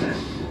Jesus.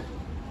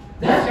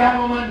 This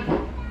government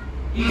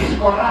is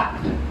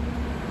corrupt.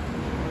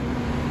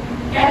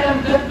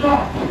 Adam did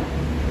not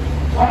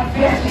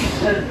confess his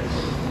sins.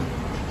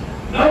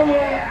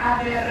 Nowhere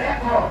are there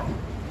record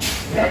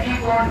that he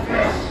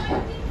confessed,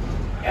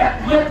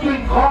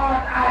 admitting,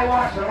 God, I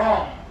was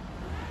wrong.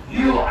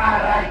 You are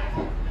right.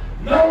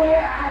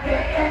 Nowhere are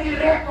there any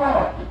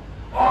record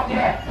of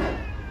that.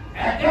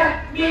 And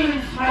that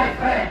means, my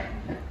friend,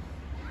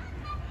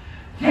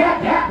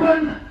 that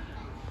happened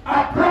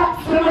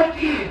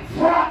approximately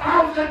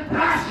 4,000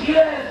 plus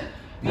years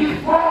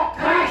before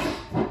Christ.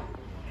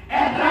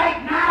 And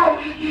right now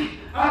it is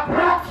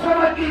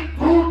approximately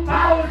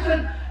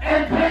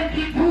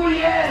 2022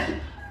 years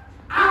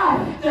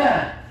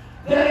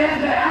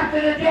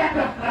after the death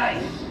of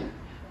Christ.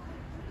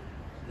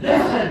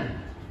 Listen,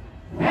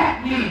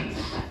 that means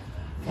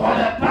for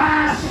the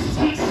past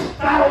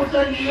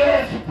 6,000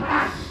 years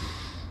plus,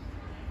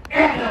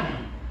 Adam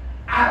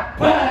are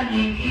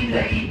burning in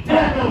the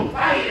eternal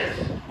fires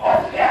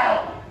of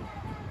hell.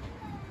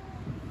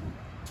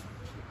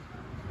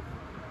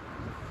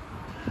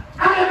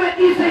 Adam het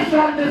nie sy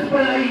sondes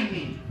bely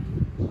nie.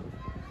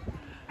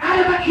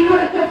 Adam het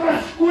iewers 'n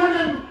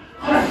verskoning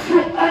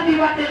gesoek aan die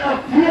wat hy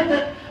geweet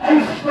het, hy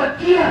is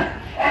verkeerd,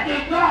 en hy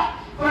nog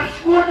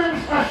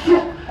verskonings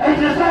gesoek. Hy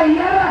sê,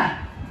 Here,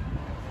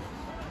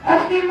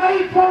 is nie my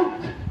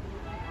fout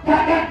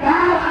dat ek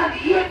daar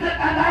weet het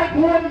aan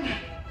die boom nie.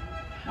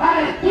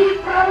 Maar is die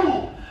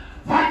vrou,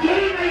 wat jy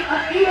my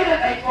gegee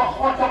het, hy van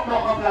God ook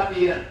nog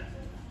geblameer.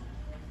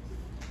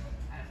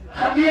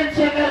 Gemeen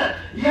seker,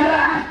 Here,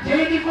 as jy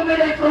nie vir my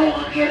die vrou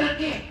gegee het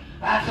nie,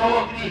 dan sou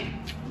ek nie.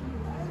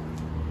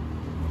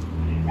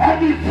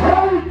 En die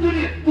vrou,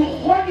 toe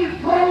God die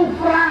vrou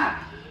vraag,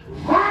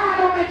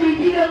 waarom het jy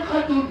die ding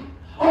gedoen?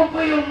 Om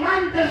vir jou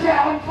man te sê,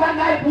 om van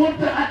die boom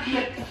te gaan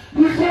eet.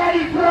 Toe sê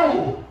die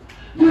vrou,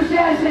 toe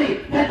sê sy,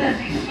 dit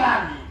is die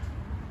slang.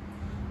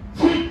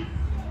 Sien?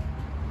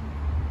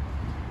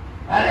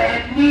 Hulle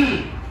het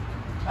nie,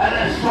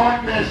 hulle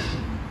sondes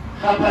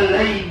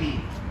gebely nie.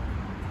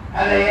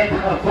 Hulle het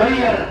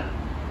geweier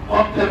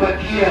om te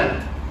bekeer.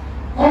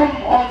 Kom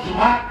ons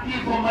maak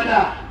nie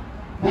vanmiddag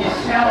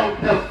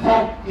dieselfde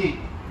fout nie.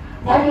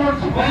 Kom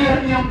ons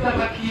weier nie om te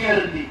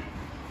bekeer nie.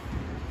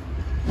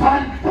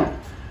 Want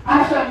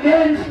as 'n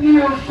mens nie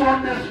jou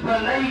sondes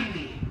bely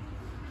nie,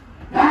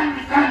 dan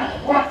kan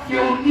God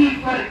jou nie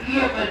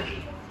vergewe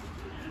nie.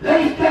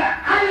 Luister,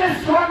 alle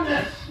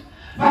sondes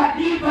wat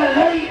nie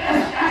bely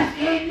is, as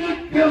jy nie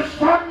jou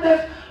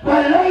sondes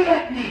bely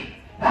het nie,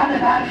 dan is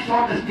daar die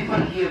sondes nie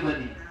vergewe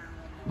nie.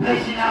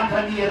 Prys die naam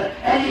van die Here.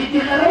 En jy is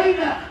nie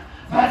gereinig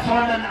van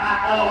sonde en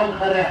alle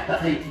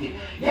ongerechtigheid nie.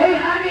 Jy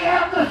gaan nie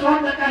elke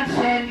sonde kan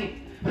sê nie.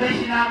 Prys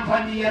die naam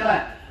van die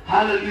Here.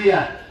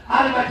 Halleluja.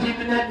 Al wat jy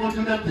net moet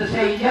doen om te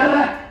sê,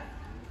 Here,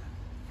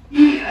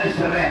 U is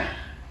reg.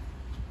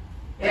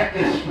 Ek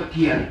is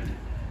verkeerd.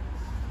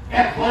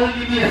 Ek wil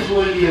nie meer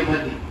so lewe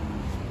nie.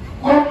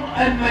 Kom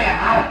in my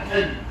hart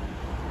in.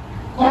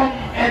 Kom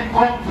en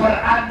kom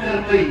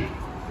verander my.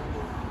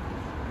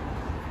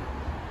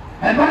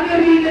 En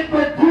wanneer jy dit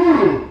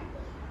bedoel,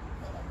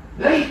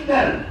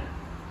 luister,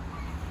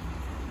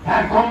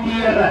 dan kom die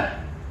Here.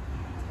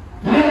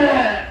 2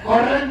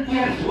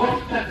 Korintiërs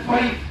hoofstuk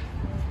 5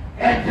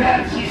 en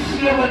versie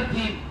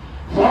 17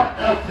 word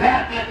 'n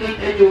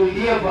werklikheid in jou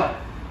lewe.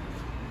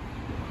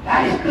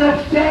 Die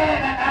skrif sê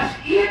dat as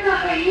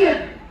enige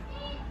een,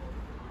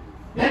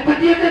 dit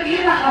beteken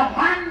enige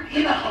man,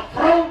 enige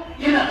vrou,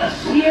 enige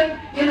seun,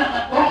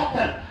 enige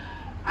dogter,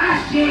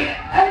 as jy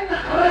in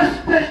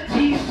Christus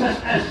Jesus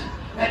is,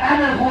 met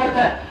ander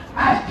woorde,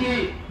 as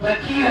jy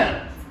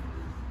bekeer,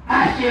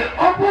 as jy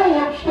ophou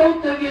om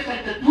stout te wees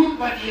en te doen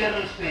wat die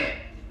Here sê,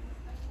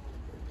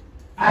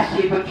 as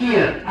jy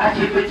bekeer, as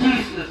jy vir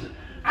Jesus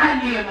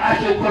aanneem as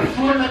jou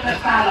persoonlike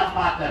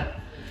saligmaker,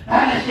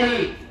 dan is jy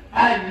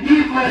 'n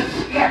nuwe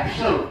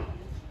skepsel.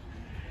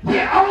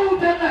 Die ou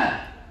dinge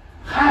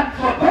gaan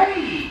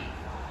verby.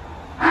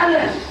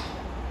 Alles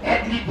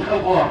het nuut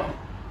geword.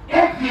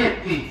 Ek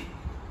weet nie.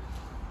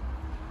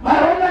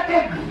 Maar omdat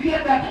ek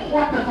weet dat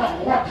God is 'n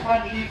God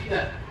van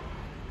liefde.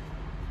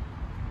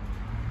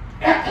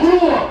 Ek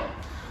glo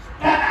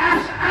dat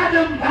as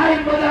Adam daai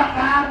middag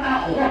daar na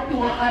God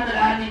toe gaan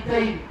in die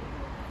tuin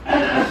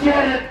en gesê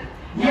het,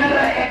 Here,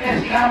 ek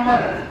is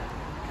jammer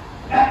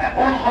dat ek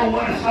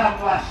ongehoorsaam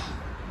was,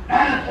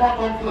 en het God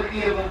hom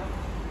vergewe.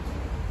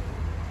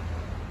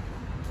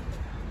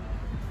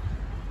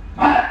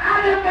 Maar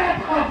Adam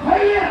het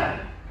geweier.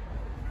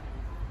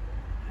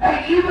 Hy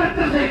iewers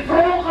te sy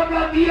vrou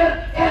geblameer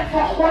en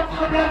vir God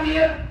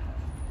geblameer.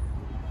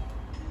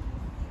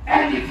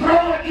 En die vrou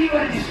het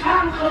iewers die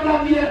slang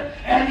geblameer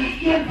en die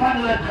een van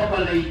hulle het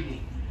gebely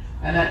nie.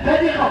 En as dit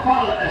die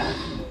geval is,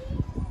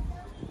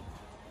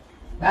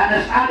 dan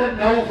is Adam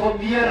nou vir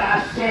meer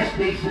as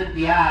 6000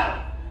 jaar,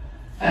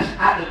 is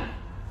Adam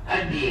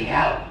in die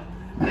hel.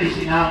 Prys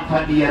die naam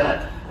van die Here.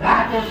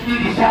 Laat ons nie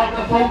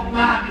dieselfde fout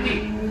maak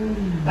nie.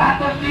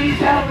 Laat ons nie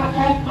dieselfde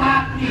fout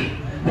maak nie.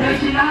 Prys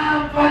die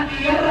naam van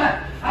die Here.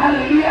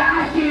 Halleluja,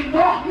 as jy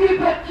nog nie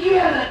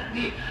bekeer het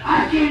nie,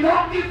 as jy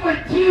nog nie vir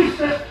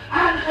Jesus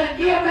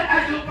aangeneem het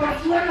as jou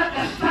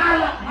persoonlike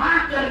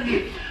saligmaker nie,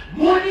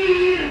 moet jy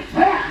hier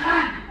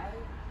weggaan,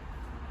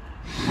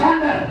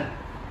 sonder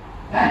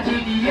dat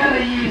jy die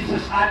Here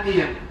Jesus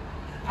aanneem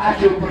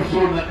as jou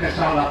persoonlike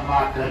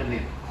saligmaker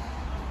nie.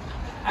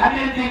 I'm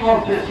ending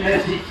off this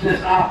message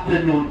this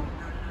afternoon.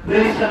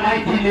 Praise the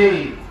mighty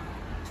name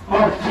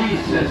of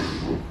Jesus.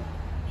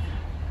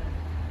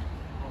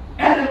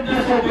 Adam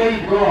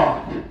disobeyed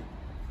God,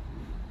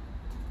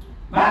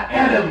 but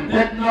Adam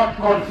did not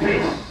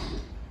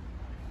confess.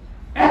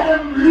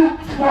 Adam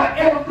looked for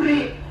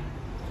every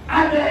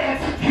other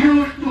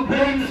excuse to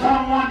blame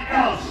someone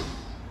else.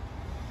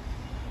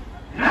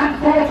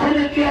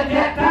 Unfortunately, at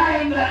that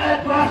time, the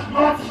earth was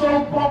not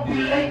so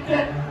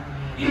populated.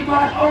 It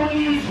was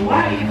only his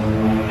wife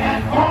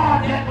and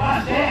God that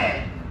was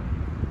there.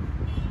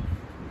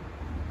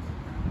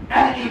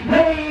 And he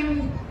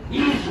blamed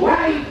his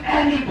wife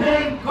and he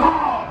blamed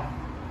God.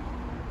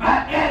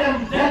 But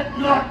Adam did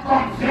not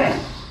confess.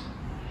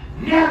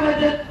 Never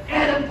did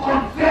Adam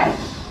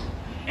confess.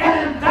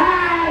 Adam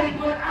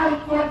died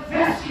without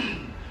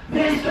confessing.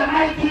 Praise the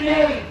mighty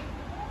name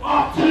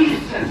of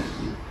Jesus.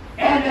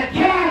 And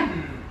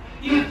again,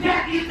 if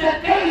that is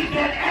the case,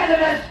 that Adam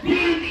has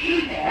been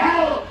in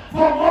hell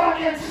for more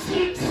than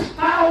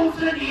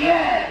 6,000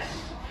 years,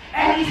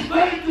 and he's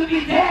going to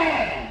be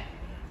there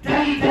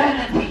till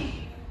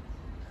eternity.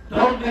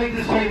 make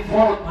the same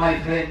fault, my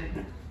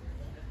friend.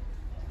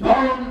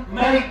 Don't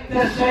make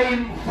the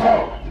same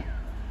fault.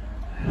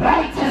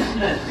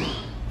 Righteousness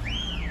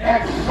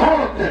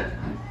exalted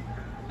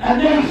a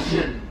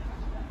nation,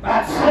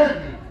 but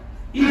sin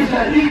is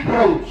a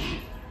reproach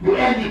to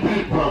any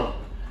people.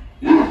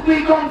 If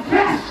we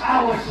confess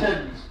our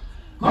sins,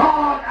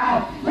 God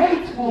is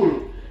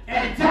faithful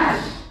and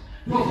just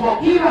to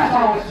forgive us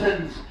our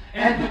sins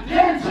and to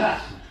cleanse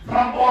us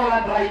from all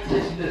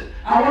unrighteousness.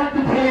 I want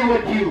to pray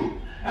with you.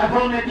 I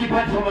want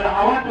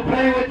to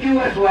pray with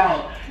you as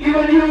well.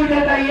 Even you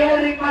that are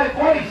hearing my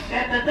voice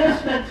at the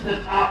distance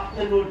this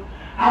afternoon,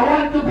 I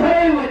want to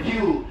pray with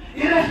you,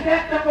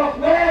 irrespective of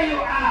where you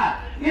are,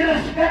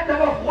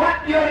 irrespective of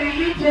what your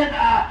religion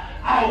are.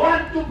 I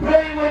want to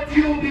pray with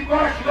you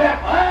because you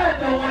have heard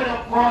the word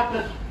of God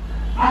this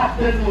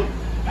afternoon.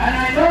 And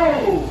I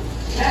know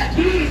that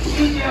deep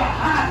in your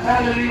heart,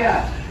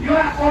 hallelujah, you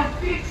are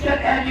convicted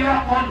and you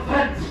are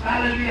convinced,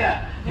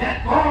 hallelujah,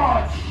 that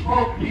God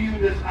spoke to you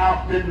this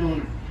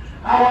afternoon.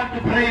 I want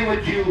to pray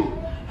with you,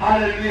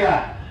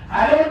 hallelujah.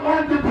 I don't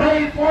want to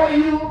pray for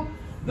you,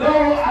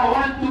 though I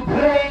want to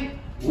pray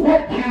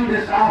with you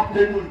this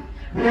afternoon.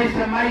 Praise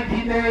the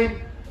mighty name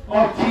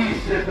of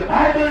Jesus. The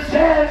Bible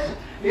says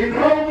in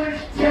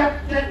Romans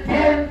chapter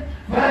 10,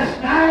 verse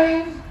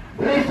 9,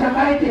 praise the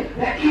mighty,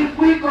 that if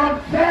we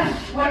confess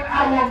with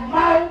our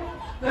mouth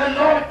the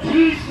Lord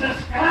Jesus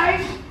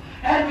Christ,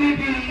 and we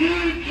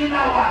believe in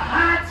our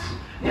hearts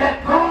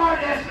that God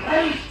has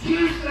raised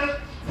Jesus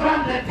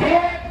from the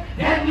dead,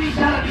 then we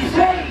shall be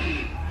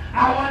saved.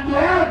 I want to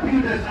help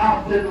you this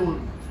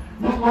afternoon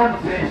to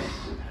confess.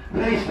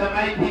 Praise the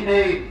mighty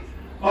name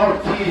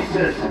of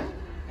Jesus.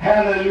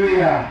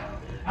 Hallelujah.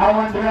 I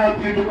want to help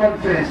you to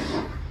confess.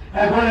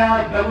 I wil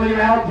je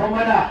help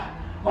vanmiddag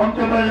om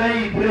te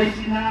bely, prijs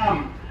die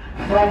naam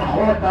van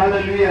God.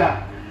 Halleluja.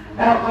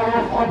 Elke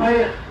hoofd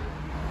gebuig,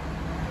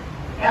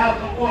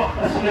 elke oog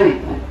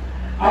gesluit.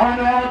 I want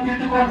to help you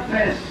to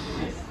confess.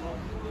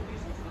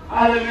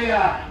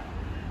 Hallelujah.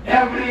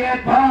 Every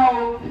head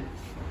bowed,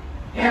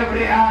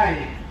 every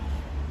eye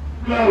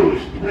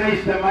closed.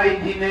 Praise the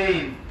mighty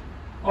name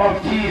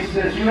of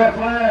Jesus. You have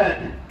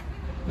heard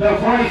the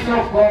voice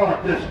of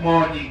God this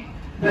morning,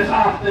 this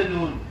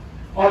afternoon,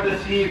 or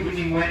this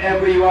evening,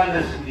 whenever you are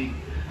listening.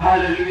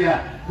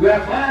 Hallelujah. You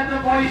have heard the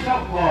voice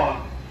of God.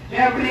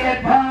 Every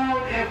head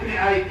bowed, every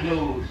eye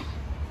closed.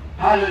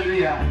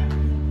 Hallelujah.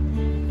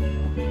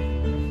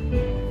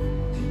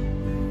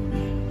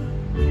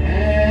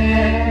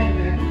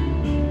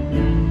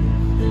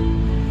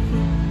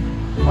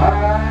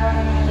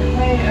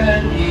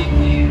 En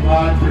niet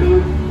wat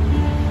bloed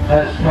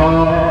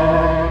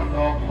gestort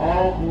op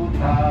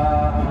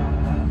Golgotha.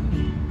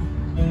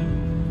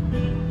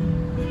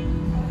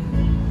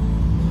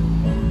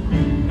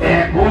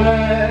 Ik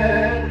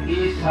hoor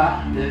die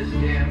zachte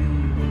stem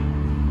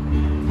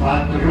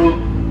van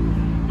roep,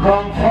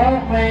 kom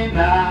volg mij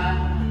na.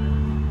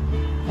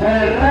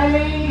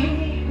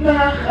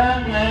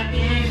 Verreinigen en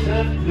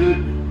Jezus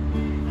bloed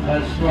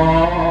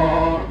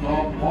gestort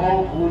op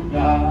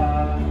Golgotha.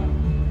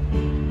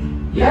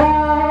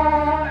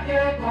 Ja,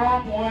 ik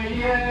kom mooi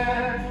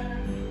hier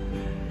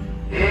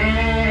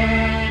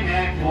en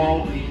ik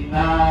volg je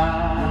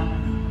na.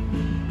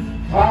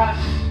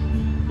 Vast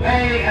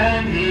bij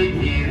een niet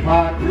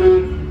dierbaar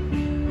bloed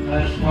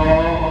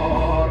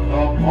gestort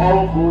op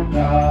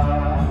Golgotha.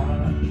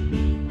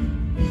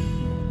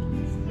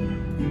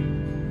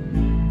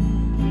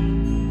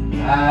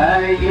 I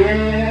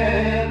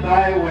hear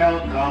thy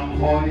welcome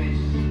voice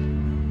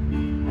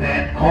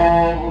that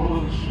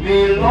calls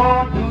me,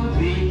 Lord, to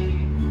thee.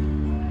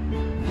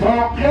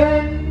 For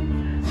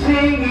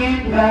cleansing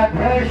in thy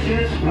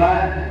precious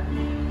blood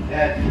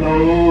that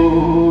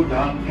flowed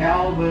on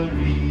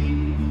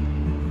Calvary.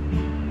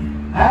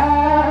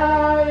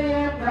 I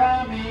am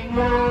coming,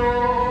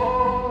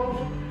 Lord,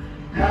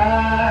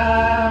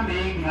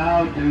 coming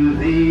now to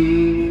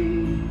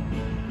thee.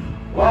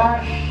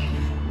 Wash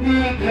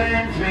me,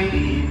 cleanse me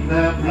in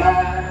the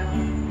blood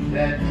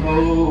that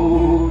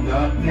flowed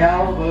on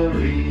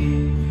Calvary.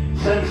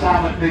 Sing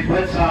saam met my,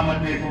 bid saam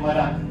met my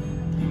vanmiddag.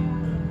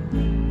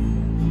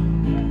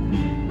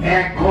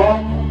 Ek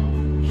kom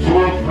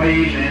so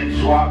vuil en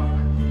swak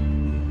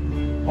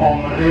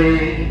om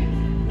reding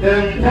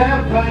te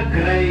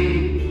verkry.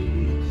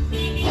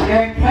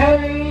 Schenk my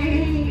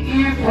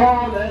die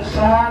volle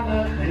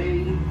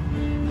zaligheid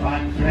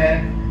van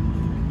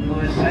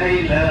vlekloos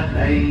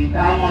heiligheid.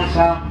 Almal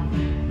saam.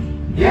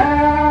 Ja,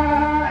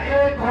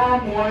 ek kom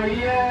mooi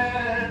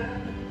hier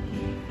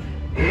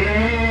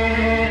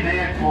en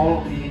ek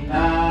volg die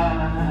na.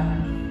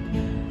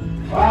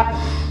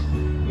 Vast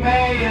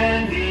mij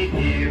in die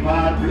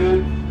dierbaar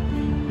bloed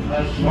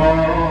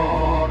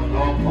gestort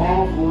op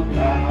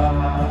Golgotha.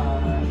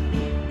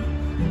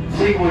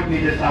 Sing with me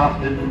this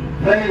afternoon,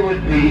 pray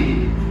with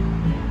me.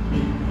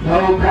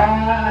 Though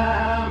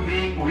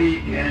coming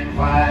weak and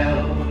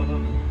vile,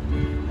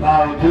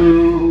 thou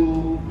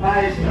do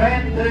my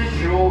strength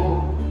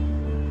assure.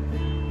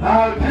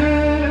 Thou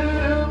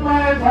do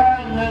my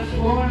vileness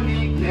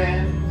fully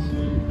cleanse,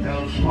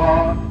 till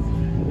spot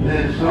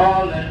lives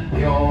all in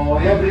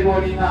pure.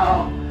 Everybody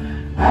now.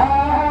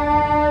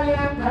 I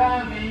am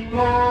coming,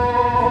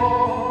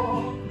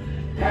 Lord,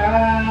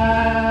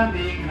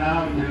 coming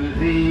now to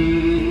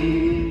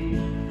thee.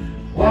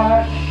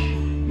 Wash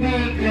me,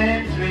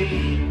 cleanse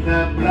me in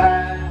the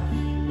blood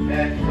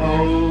that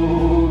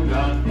flowed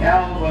on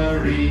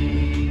Calvary.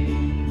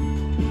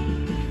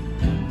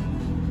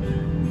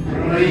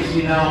 Praise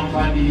die naam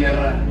van die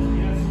Here.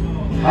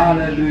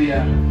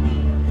 Hallelujah.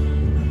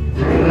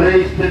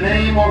 Praise the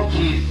name of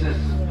Jesus.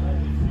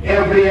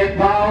 Every head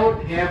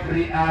bowed,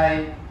 every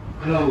eye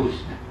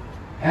closed.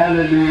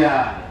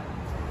 Hallelujah.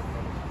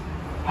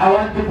 I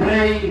want to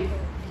pray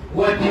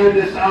with you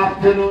this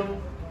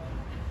afternoon.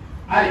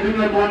 I do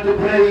not want to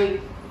pray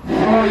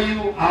for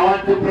you. I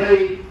want to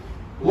pray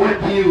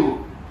with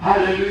you.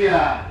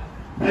 Hallelujah.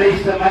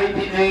 Praise the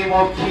mighty name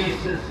of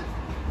Jesus.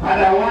 But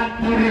I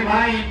want to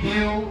remind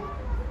you,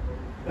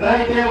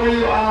 right there where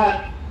you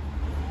are,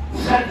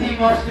 sitting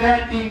or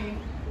standing,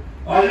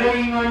 or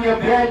laying on your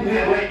bed,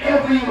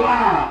 wherever you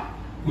are,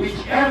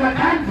 whichever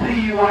country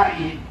you are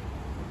in,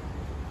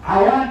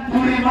 I want to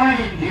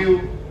remind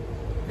you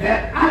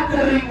that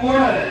uttering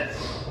words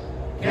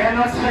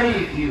cannot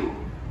save you.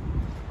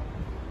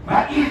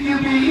 But if you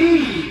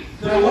believe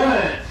the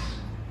words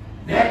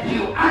that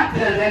you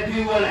utter, that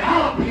we will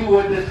help you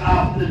with this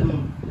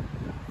afternoon,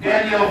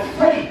 then your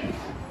faith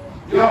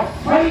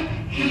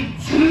in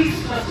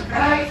Jesus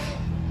Christ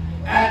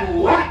and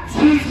what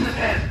Jesus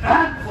has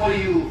done for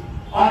you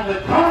on the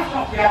cross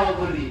of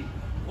Calvary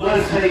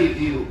will save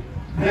you.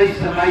 Praise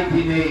the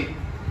mighty name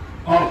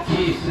of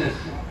Jesus.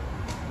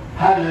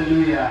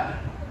 Hallelujah.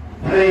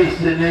 Praise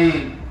the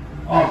name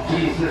of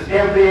Jesus.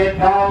 Every head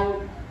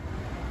bowed,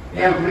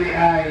 every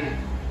eye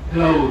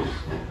closed.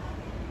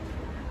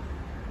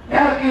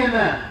 Elkeen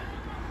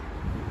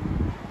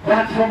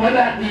wat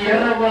vanmiddag die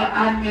Here wil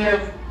aanneem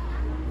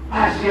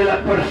as julle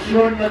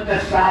persoonlike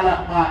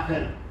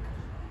zaligmaker.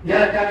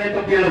 Julle kan net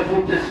op julle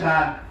voete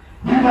staan.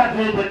 Die wat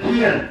wil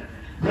bekeer,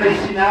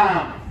 prys die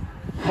naam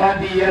van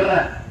die Here.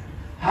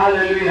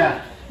 Halleluja.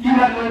 Die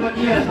wat wil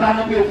bekeer, staan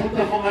op jou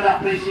voete vanmiddag,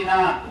 prys die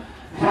naam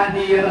van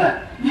die Here.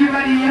 Die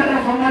wat die Here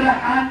vanmiddag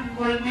aan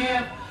wil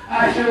neem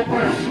as jou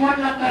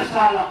persoonlike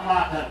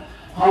zaligmaker.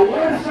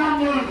 Gehoorsaam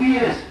wil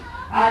wees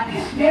aan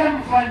die stem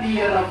van die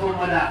Here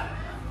vanmiddag.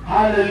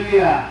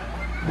 Halleluja.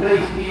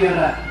 Prys die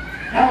Here.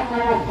 Elke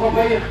oog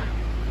gebuig,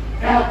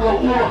 elke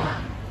oog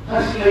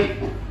gesluit,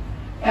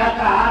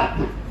 elke hart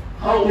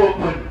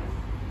geopen.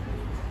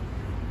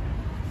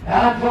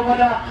 En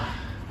vanmiddag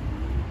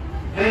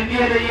en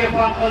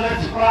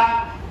mede-evangelist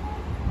vra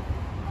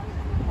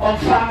om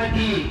saam met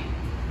die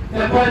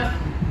te bid,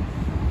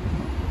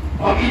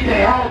 om u te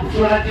help,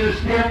 sodat uw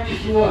stem nie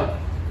so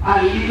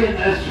alleen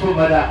is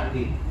vanmiddag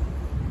nie.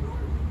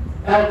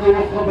 Elke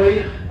oog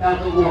gebuig,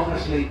 elke oog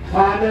gesluit.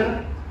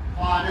 Vader,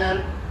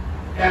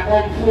 ek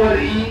kom voor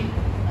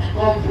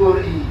u,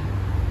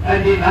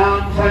 in die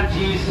naam van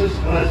Jesus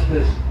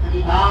Christus.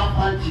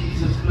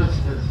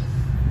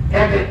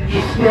 Ek het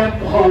die stem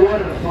gehoor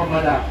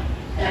vanmiddag.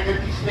 Ek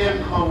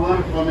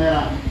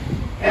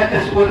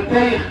is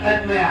oortuig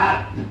in my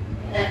hart.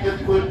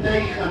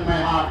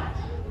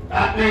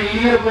 Dat my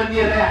lewe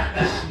nie reg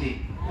is nie.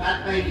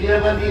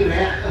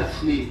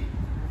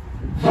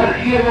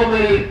 Vergewe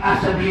my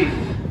asseblief.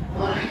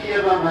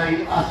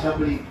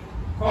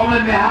 Kom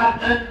in my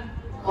hart in.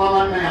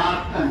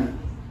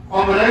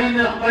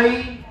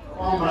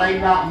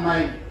 Omreinig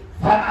my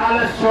van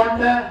alle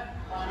sonde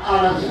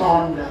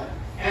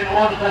en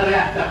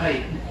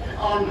ongerechtigheid.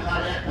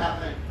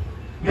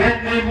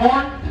 Met my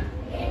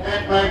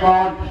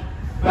mond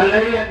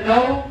belei ek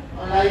nou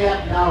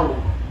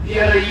die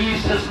Here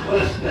Jesus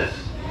Christus.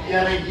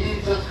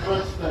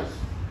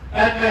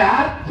 In my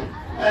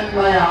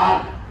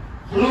hart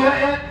glo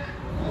ek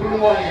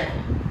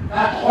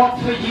dat God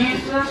vir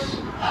Jesus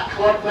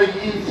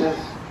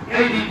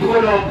uit die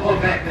dode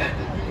opgewek het.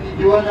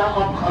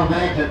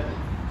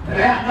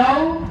 Reg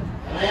nou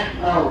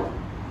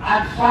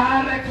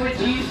aanvaar ek vir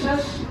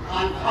Jesus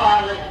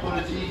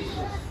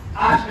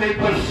as my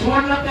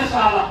persoonlike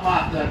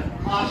zaligmaker.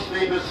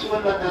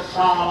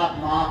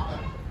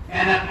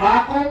 En ek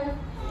maak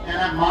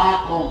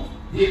hom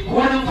die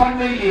koning van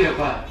my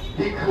lewe.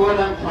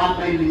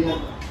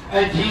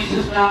 In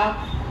Jesus naam.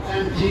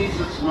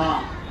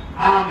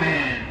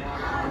 Amen.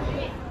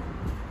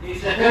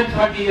 Is 'n kind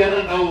van die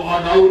Here nou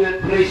aanhou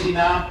dit, prys die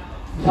naam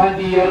van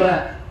die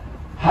Here.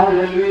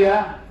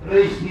 Halleluja.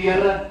 Prys die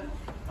Here.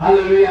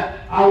 Hallelujah.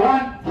 I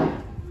want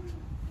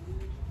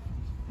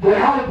to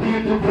help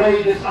you to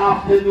pray this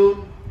afternoon.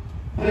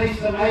 Praise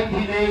the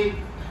mighty name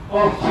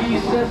of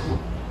Jesus.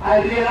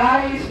 I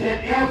realize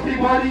that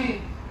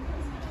everybody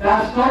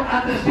does not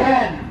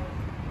understand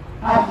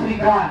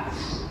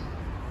Afrikaans.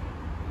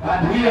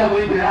 But we are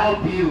going to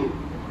help you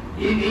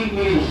in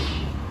English.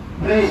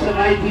 Praise the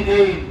mighty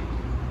name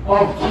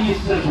of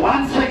Jesus.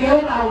 Once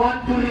again, I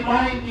want to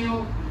remind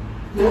you,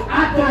 to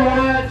utter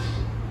words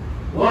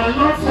will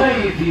not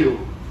save you.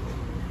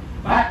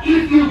 But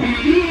if you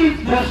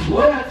believe those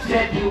words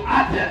that you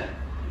utter,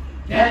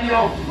 then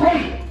your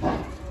faith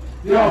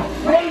your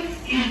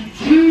faith in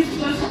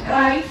Jesus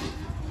Christ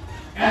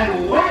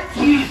and what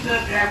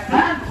Jesus has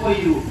done for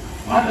you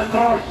on the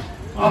cross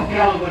of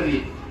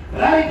Calvary.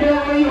 Right there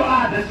where you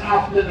are this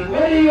afternoon,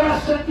 whether you are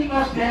sitting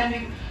or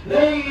standing,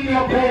 laying in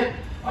your bed,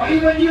 or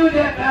even you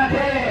that are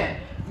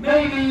there,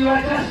 maybe you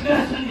are just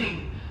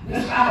listening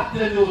this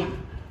afternoon,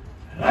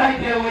 right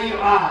there where you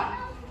are,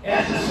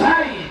 as a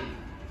sign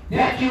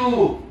that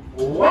you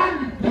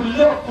want to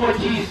look for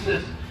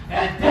Jesus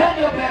and turn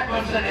your back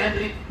on sin and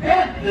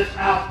repent this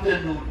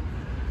afternoon.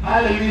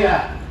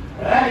 Hallelujah.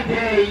 Right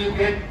there you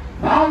can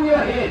bow your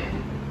head,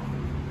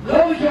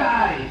 close your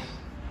eyes,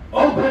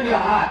 open your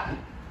heart.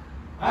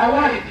 My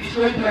wife is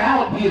going to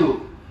help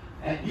you,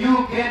 and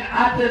you can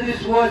utter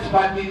these words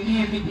but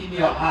believe it in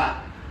your heart.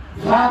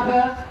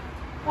 Father,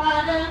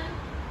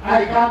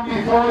 I come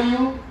before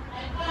you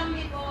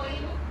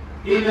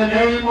in the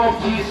name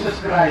of Jesus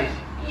Christ.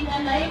 In the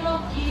name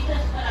of Jesus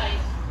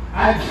Christ.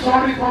 I'm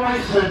sorry for my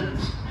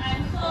sins.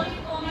 I'm sorry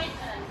for my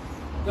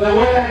sins. The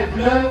way I've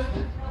lived,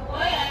 The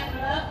way I've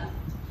lived,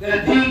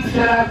 the things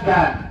that I've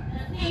done.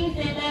 the things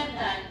that I've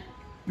done.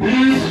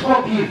 Please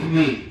forgive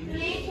me.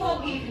 Please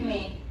forgive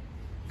me.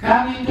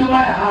 Come into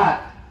my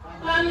heart.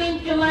 Come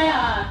into my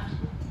heart.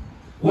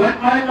 With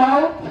my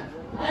mouth,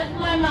 With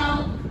my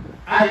mouth,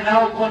 I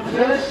now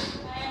confess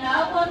I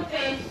now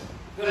confess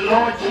the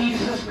Lord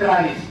Jesus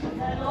Christ.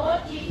 the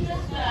Lord Jesus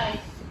Christ.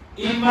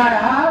 In my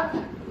heart,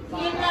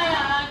 In my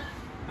heart,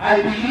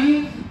 I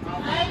believe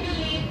I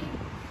believe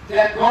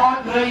that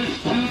God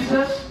raised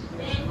Jesus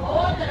that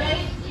God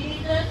raised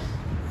Jesus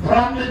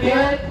from the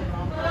dead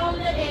from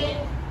the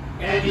dead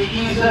and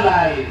He is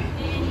alive.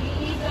 and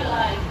He is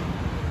alive.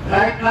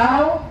 Right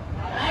now,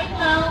 Right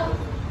now,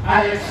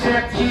 I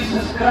accept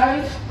Jesus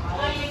Christ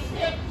I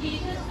accept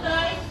Jesus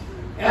Christ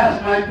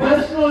as my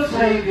personal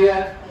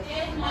Savior,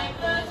 as my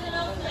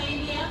personal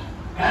Savior,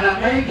 and I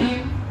make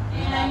Him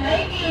and I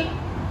make Him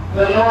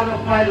the Lord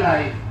of my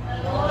life.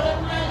 the Lord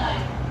of my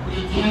life.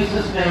 In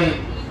Jesus' name,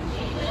 In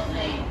Jesus'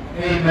 name,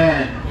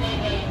 amen.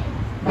 amen.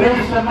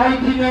 Praise the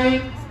mighty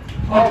name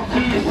of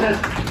Jesus.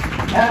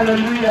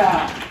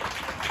 Hallelujah.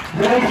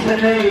 Praise the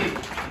name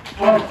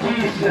of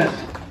Jesus.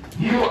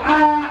 You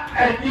are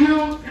a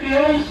new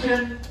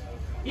creation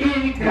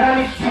in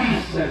Christ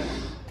Jesus.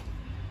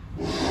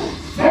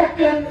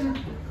 2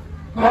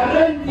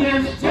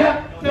 Corinthians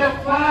chapter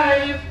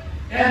 5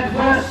 and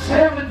verse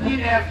 17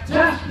 have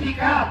just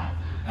become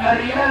a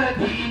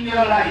reality in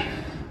your life.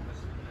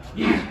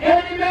 If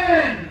any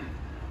man,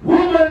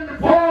 woman,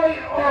 boy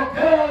or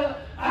girl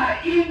are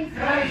in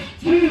Christ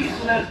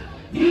Jesus,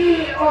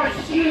 he or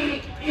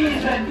she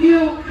is a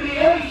new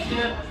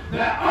creation.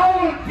 The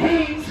old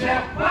things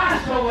have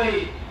passed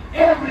away.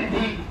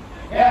 Everything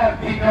has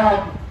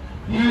become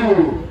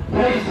new.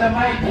 Praise the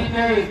mighty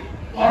name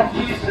of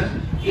Jesus.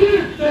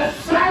 If the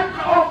Son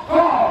of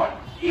God,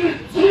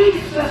 if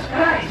Jesus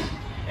Christ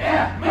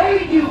have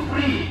made you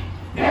free,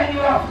 then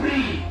you are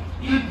free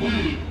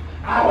indeed.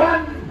 I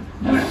want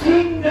to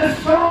sing the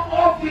song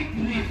of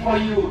victory for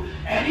you.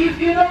 And if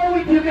you know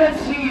it, you can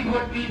sing it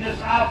with me this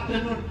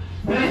afternoon.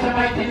 Praise the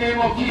mighty name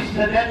of Jesus.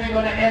 And then we're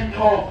going to end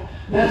off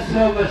the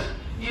service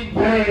in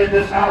prayer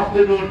this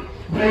afternoon.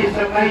 Praise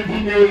the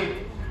mighty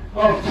name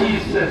of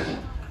Jesus.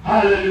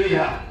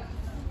 Hallelujah.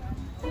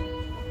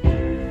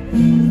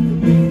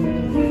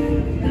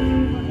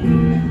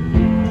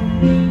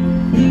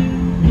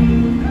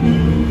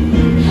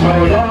 So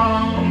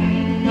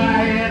long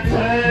I had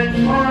searched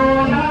for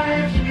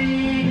life's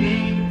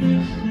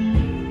meanings,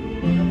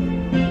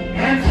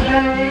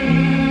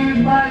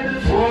 enslaved by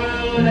this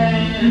world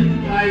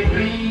and my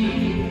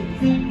greed.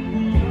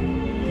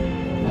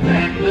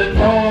 Then the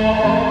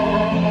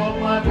door of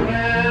my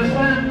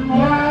present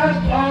was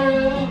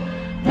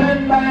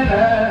opened by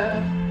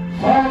love,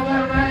 for the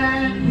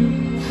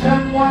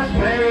ransom was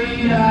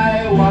paid,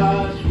 I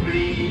was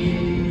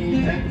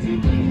free. Thank you,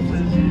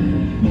 Jesus.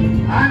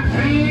 I'm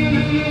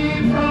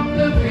free from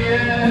the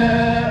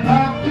fear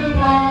of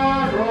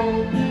tomorrow.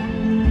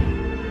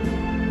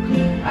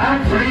 I'm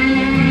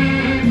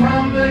free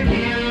from the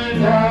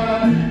guilt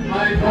of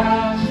my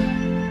past.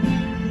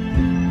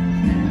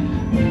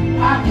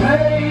 I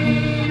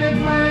traded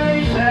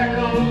my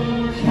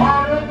shackles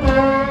for a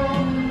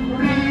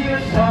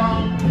glorious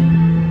song.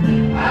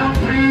 I'm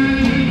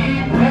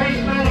free,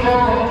 praise the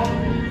Lord,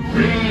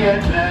 free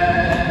at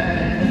last.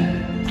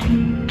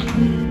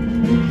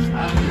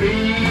 I'm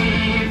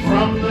free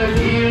from the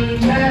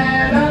guilt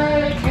that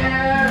I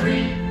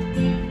carry,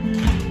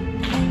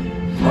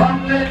 from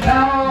the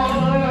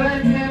dull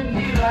and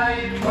empty life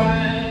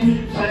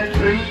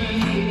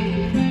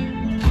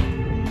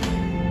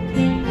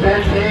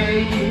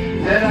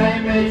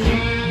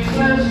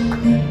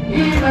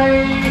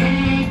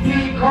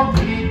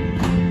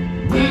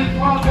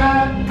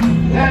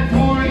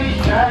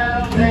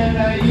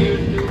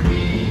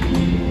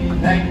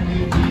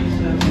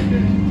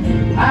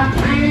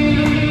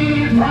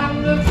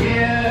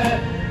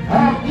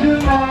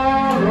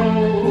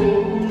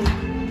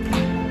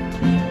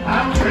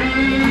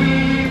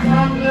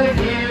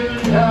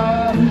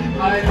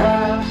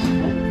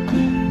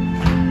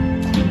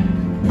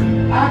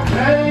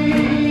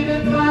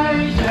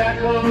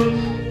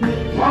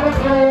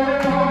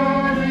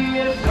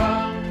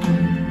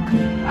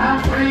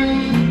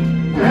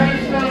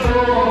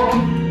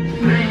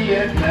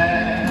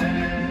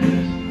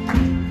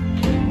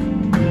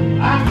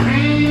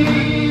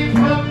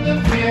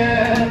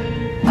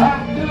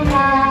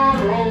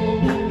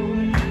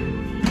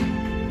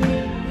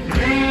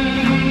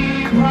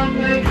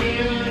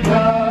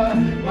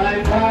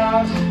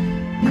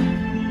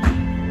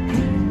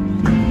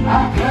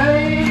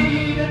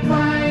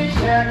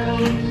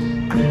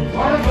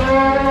for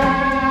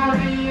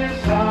glory is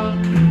sung.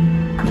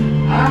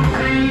 I'm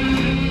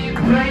free,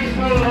 praise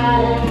the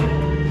Lord,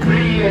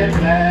 free at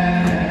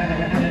last.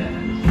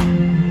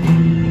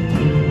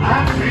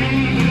 I'm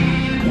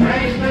free,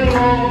 praise the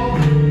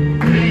Lord,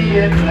 free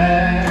at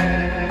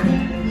last.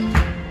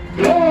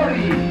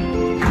 Glory,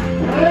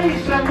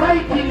 praise the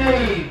mighty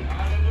name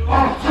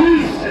of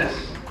Jesus.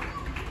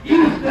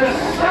 If the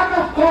Son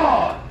of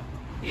God,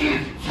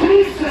 if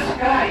Jesus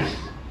Christ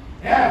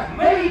have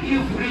made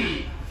you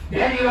free,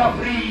 then you are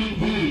free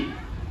indeed.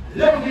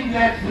 Live in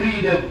that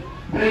freedom.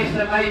 Praise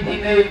the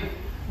mighty name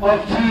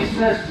of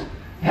Jesus.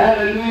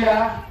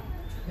 Hallelujah.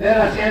 Let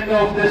us end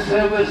off the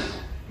service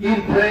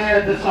in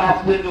prayer this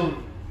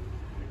afternoon.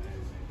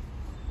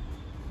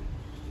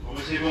 Kom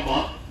ons sê vir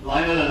man,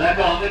 laai hulle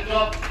lekker hande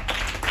klap.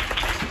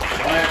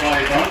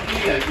 Baie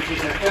dankie. Hy bietjie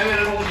sy kuier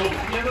in ons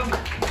omgewing.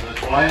 Dit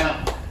is baie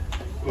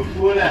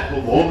bevoorreg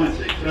om hom en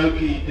sy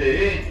vroukie te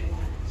hê.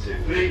 Sy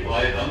vriend,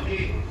 baie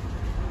dankie.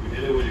 Moet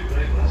julle oor die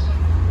preek was.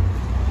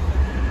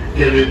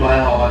 Can we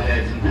bow our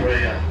heads in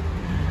prayer?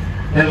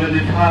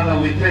 Heavenly Father,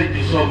 we thank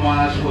you so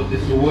much for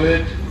this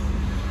word.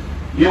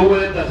 Your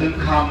word doesn't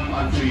come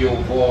unto your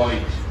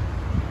void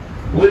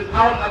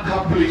without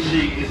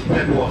accomplishing its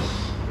purpose.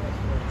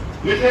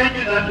 We thank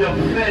you that you have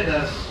fed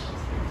us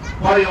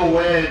by your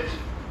word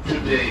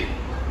today.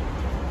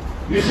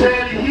 You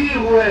said, he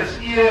who has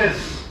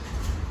ears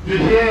to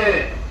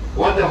hear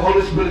what the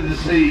Holy Spirit is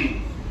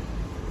saying.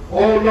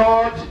 Oh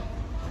Lord,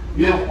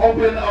 you have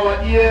opened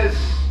our ears.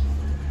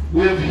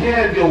 We have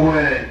heard your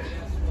word.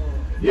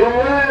 Your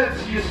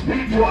words you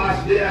speak to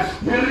us, they are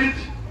spirit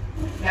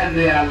and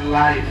they are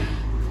life.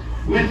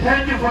 We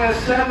thank you for a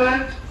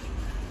servant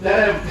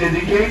that have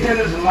dedicated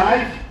his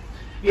life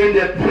in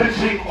the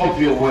preaching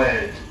of your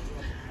word.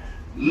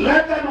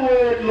 Let that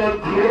word,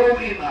 Lord, grow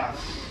in us.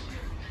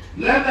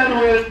 Let that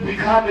word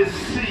become a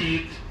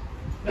seed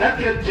that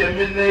can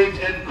germinate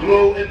and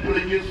grow and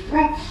produce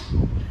fruits,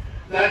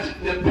 that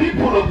the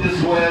people of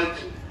this world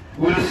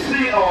will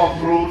see our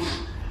fruits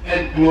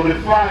and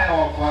glorify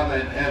our Father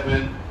in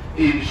heaven,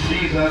 in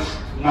Jesus'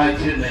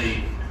 mighty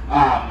name.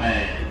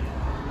 Amen.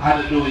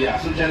 Hallelujah.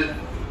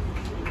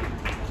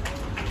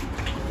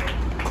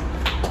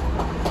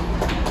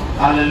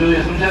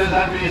 Hallelujah.